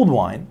it's old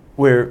wine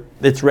where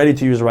it's ready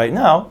to use right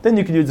now, then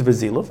you could use it for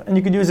ziluf, and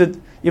you could use it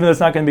even though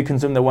it's not going to be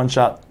consumed at one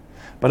shot.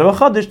 But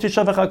if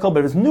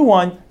it's new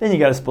wine, then you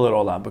got to spill it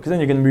all out because then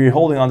you're going to be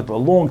holding on to it for a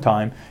long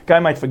time. Guy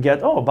might forget,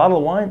 a bottle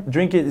of wine,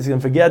 drink it. He's going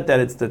to forget that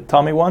it's the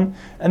tummy one,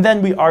 and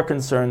then we are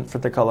concerned for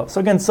takala.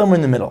 So again, somewhere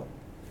in the middle.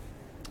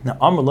 Now,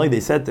 Amrullah, they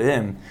said to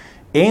him,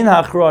 "Ein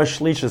hachra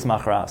shlishas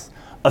machras."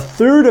 A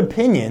third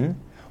opinion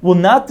will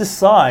not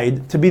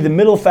decide to be the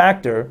middle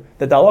factor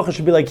that the halacha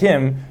should be like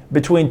him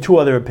between two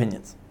other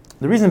opinions.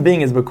 The reason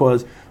being is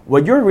because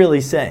what you're really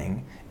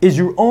saying is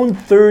your own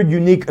third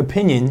unique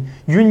opinion.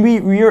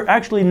 You're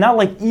actually not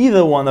like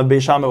either one of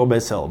Beis Shammai or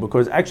Beis Hillel,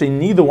 because actually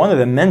neither one of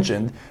them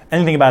mentioned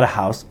anything about a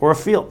house or a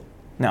field.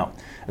 Now,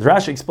 as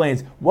Rashi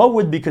explains, what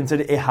would be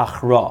considered a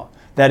hachra?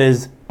 That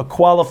is a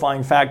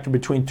qualifying factor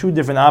between two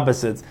different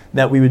opposites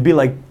that we would be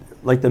like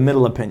the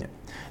middle opinion.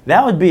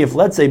 That would be if,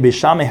 let's say, Beis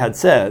Shammai had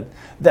said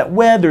that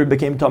whether it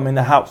became tummy in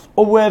the house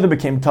or whether it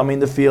became tummy in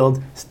the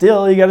field,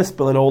 still you got to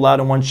spill it all out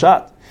in one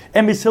shot.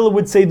 And Beis Hillel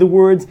would say the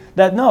words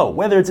that no,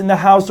 whether it's in the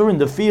house or in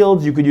the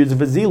field, you could use it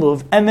for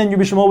ziluv, and then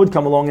Rabbi Shmuel would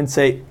come along and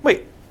say,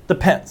 wait,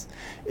 depends.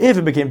 If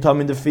it became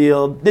tummy in the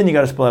field, then you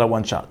got to spill it out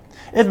one shot.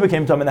 If it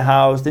became tummy in the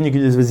house, then you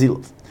could use it for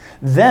ziluv.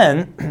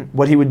 Then,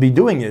 what he would be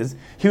doing is,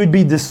 he would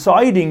be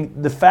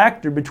deciding the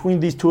factor between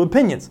these two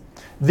opinions.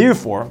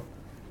 Therefore,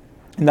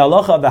 in the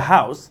halacha of the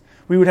house,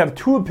 we would have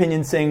two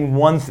opinions saying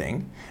one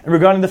thing, and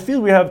regarding the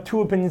field, we have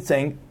two opinions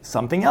saying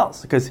something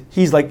else, because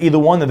he's like either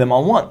one of them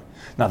on one.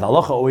 Now, the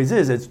halacha always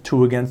is, it's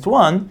 2 against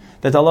 1.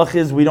 That the halacha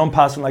is, we don't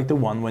pass on like the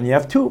one when you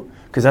have 2,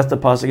 because that's the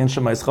pasuk in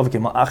Shemais Chav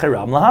Gimel Acher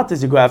Rab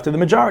Lahatis, you go after the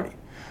majority.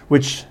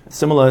 Which,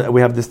 similar,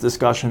 we have this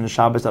discussion in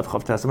Shabbos of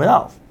Chav Tes Amud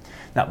Aleph.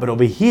 Now, but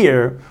over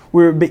here,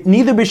 where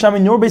neither Beis Shammai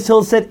nor Beis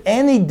Hillel said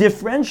any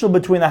differential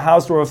between a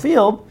house or a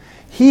field,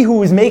 he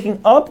who is making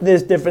up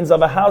this difference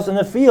of a house and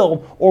a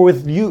field, or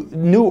with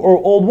new or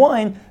old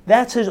wine,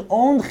 that's his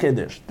own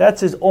chiddush. That's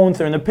his own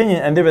third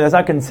opinion, and therefore that's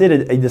not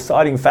considered a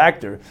deciding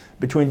factor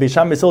between Beis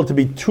Shammai and Beis Hillel to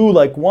be 2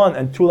 like one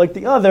and 2 like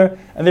the other,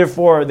 and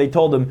therefore they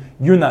told him,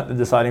 you're not the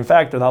deciding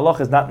factor. The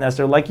halacha is not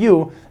necessarily like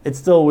you. It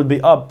still would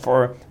be up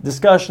for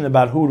discussion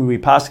about who do we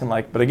paskin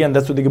like. But again,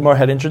 that's what the Gemara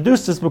had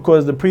introduced us,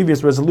 because the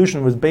previous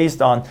resolution was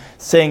based on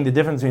saying the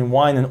difference between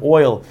wine and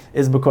oil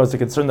is because the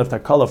concern of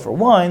takala for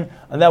wine,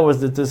 and that was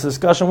this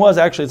discussion was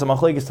actually it's a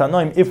machlekes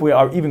tanoim if we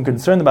are even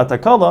concerned about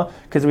takala,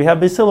 because we have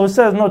Beis Hillel who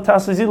says no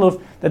tasa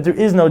ziluf, that there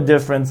is no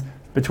difference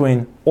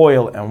between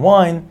oil and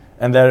wine,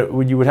 and that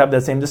you would have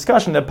that same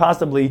discussion that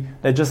possibly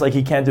that just like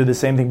he can't do the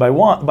same thing by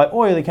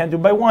oil, he can't do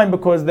it by wine,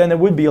 because then it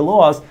would be a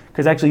loss,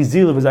 because actually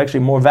ziluf is actually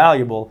more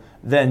valuable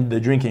than the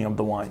drinking of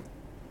the wine.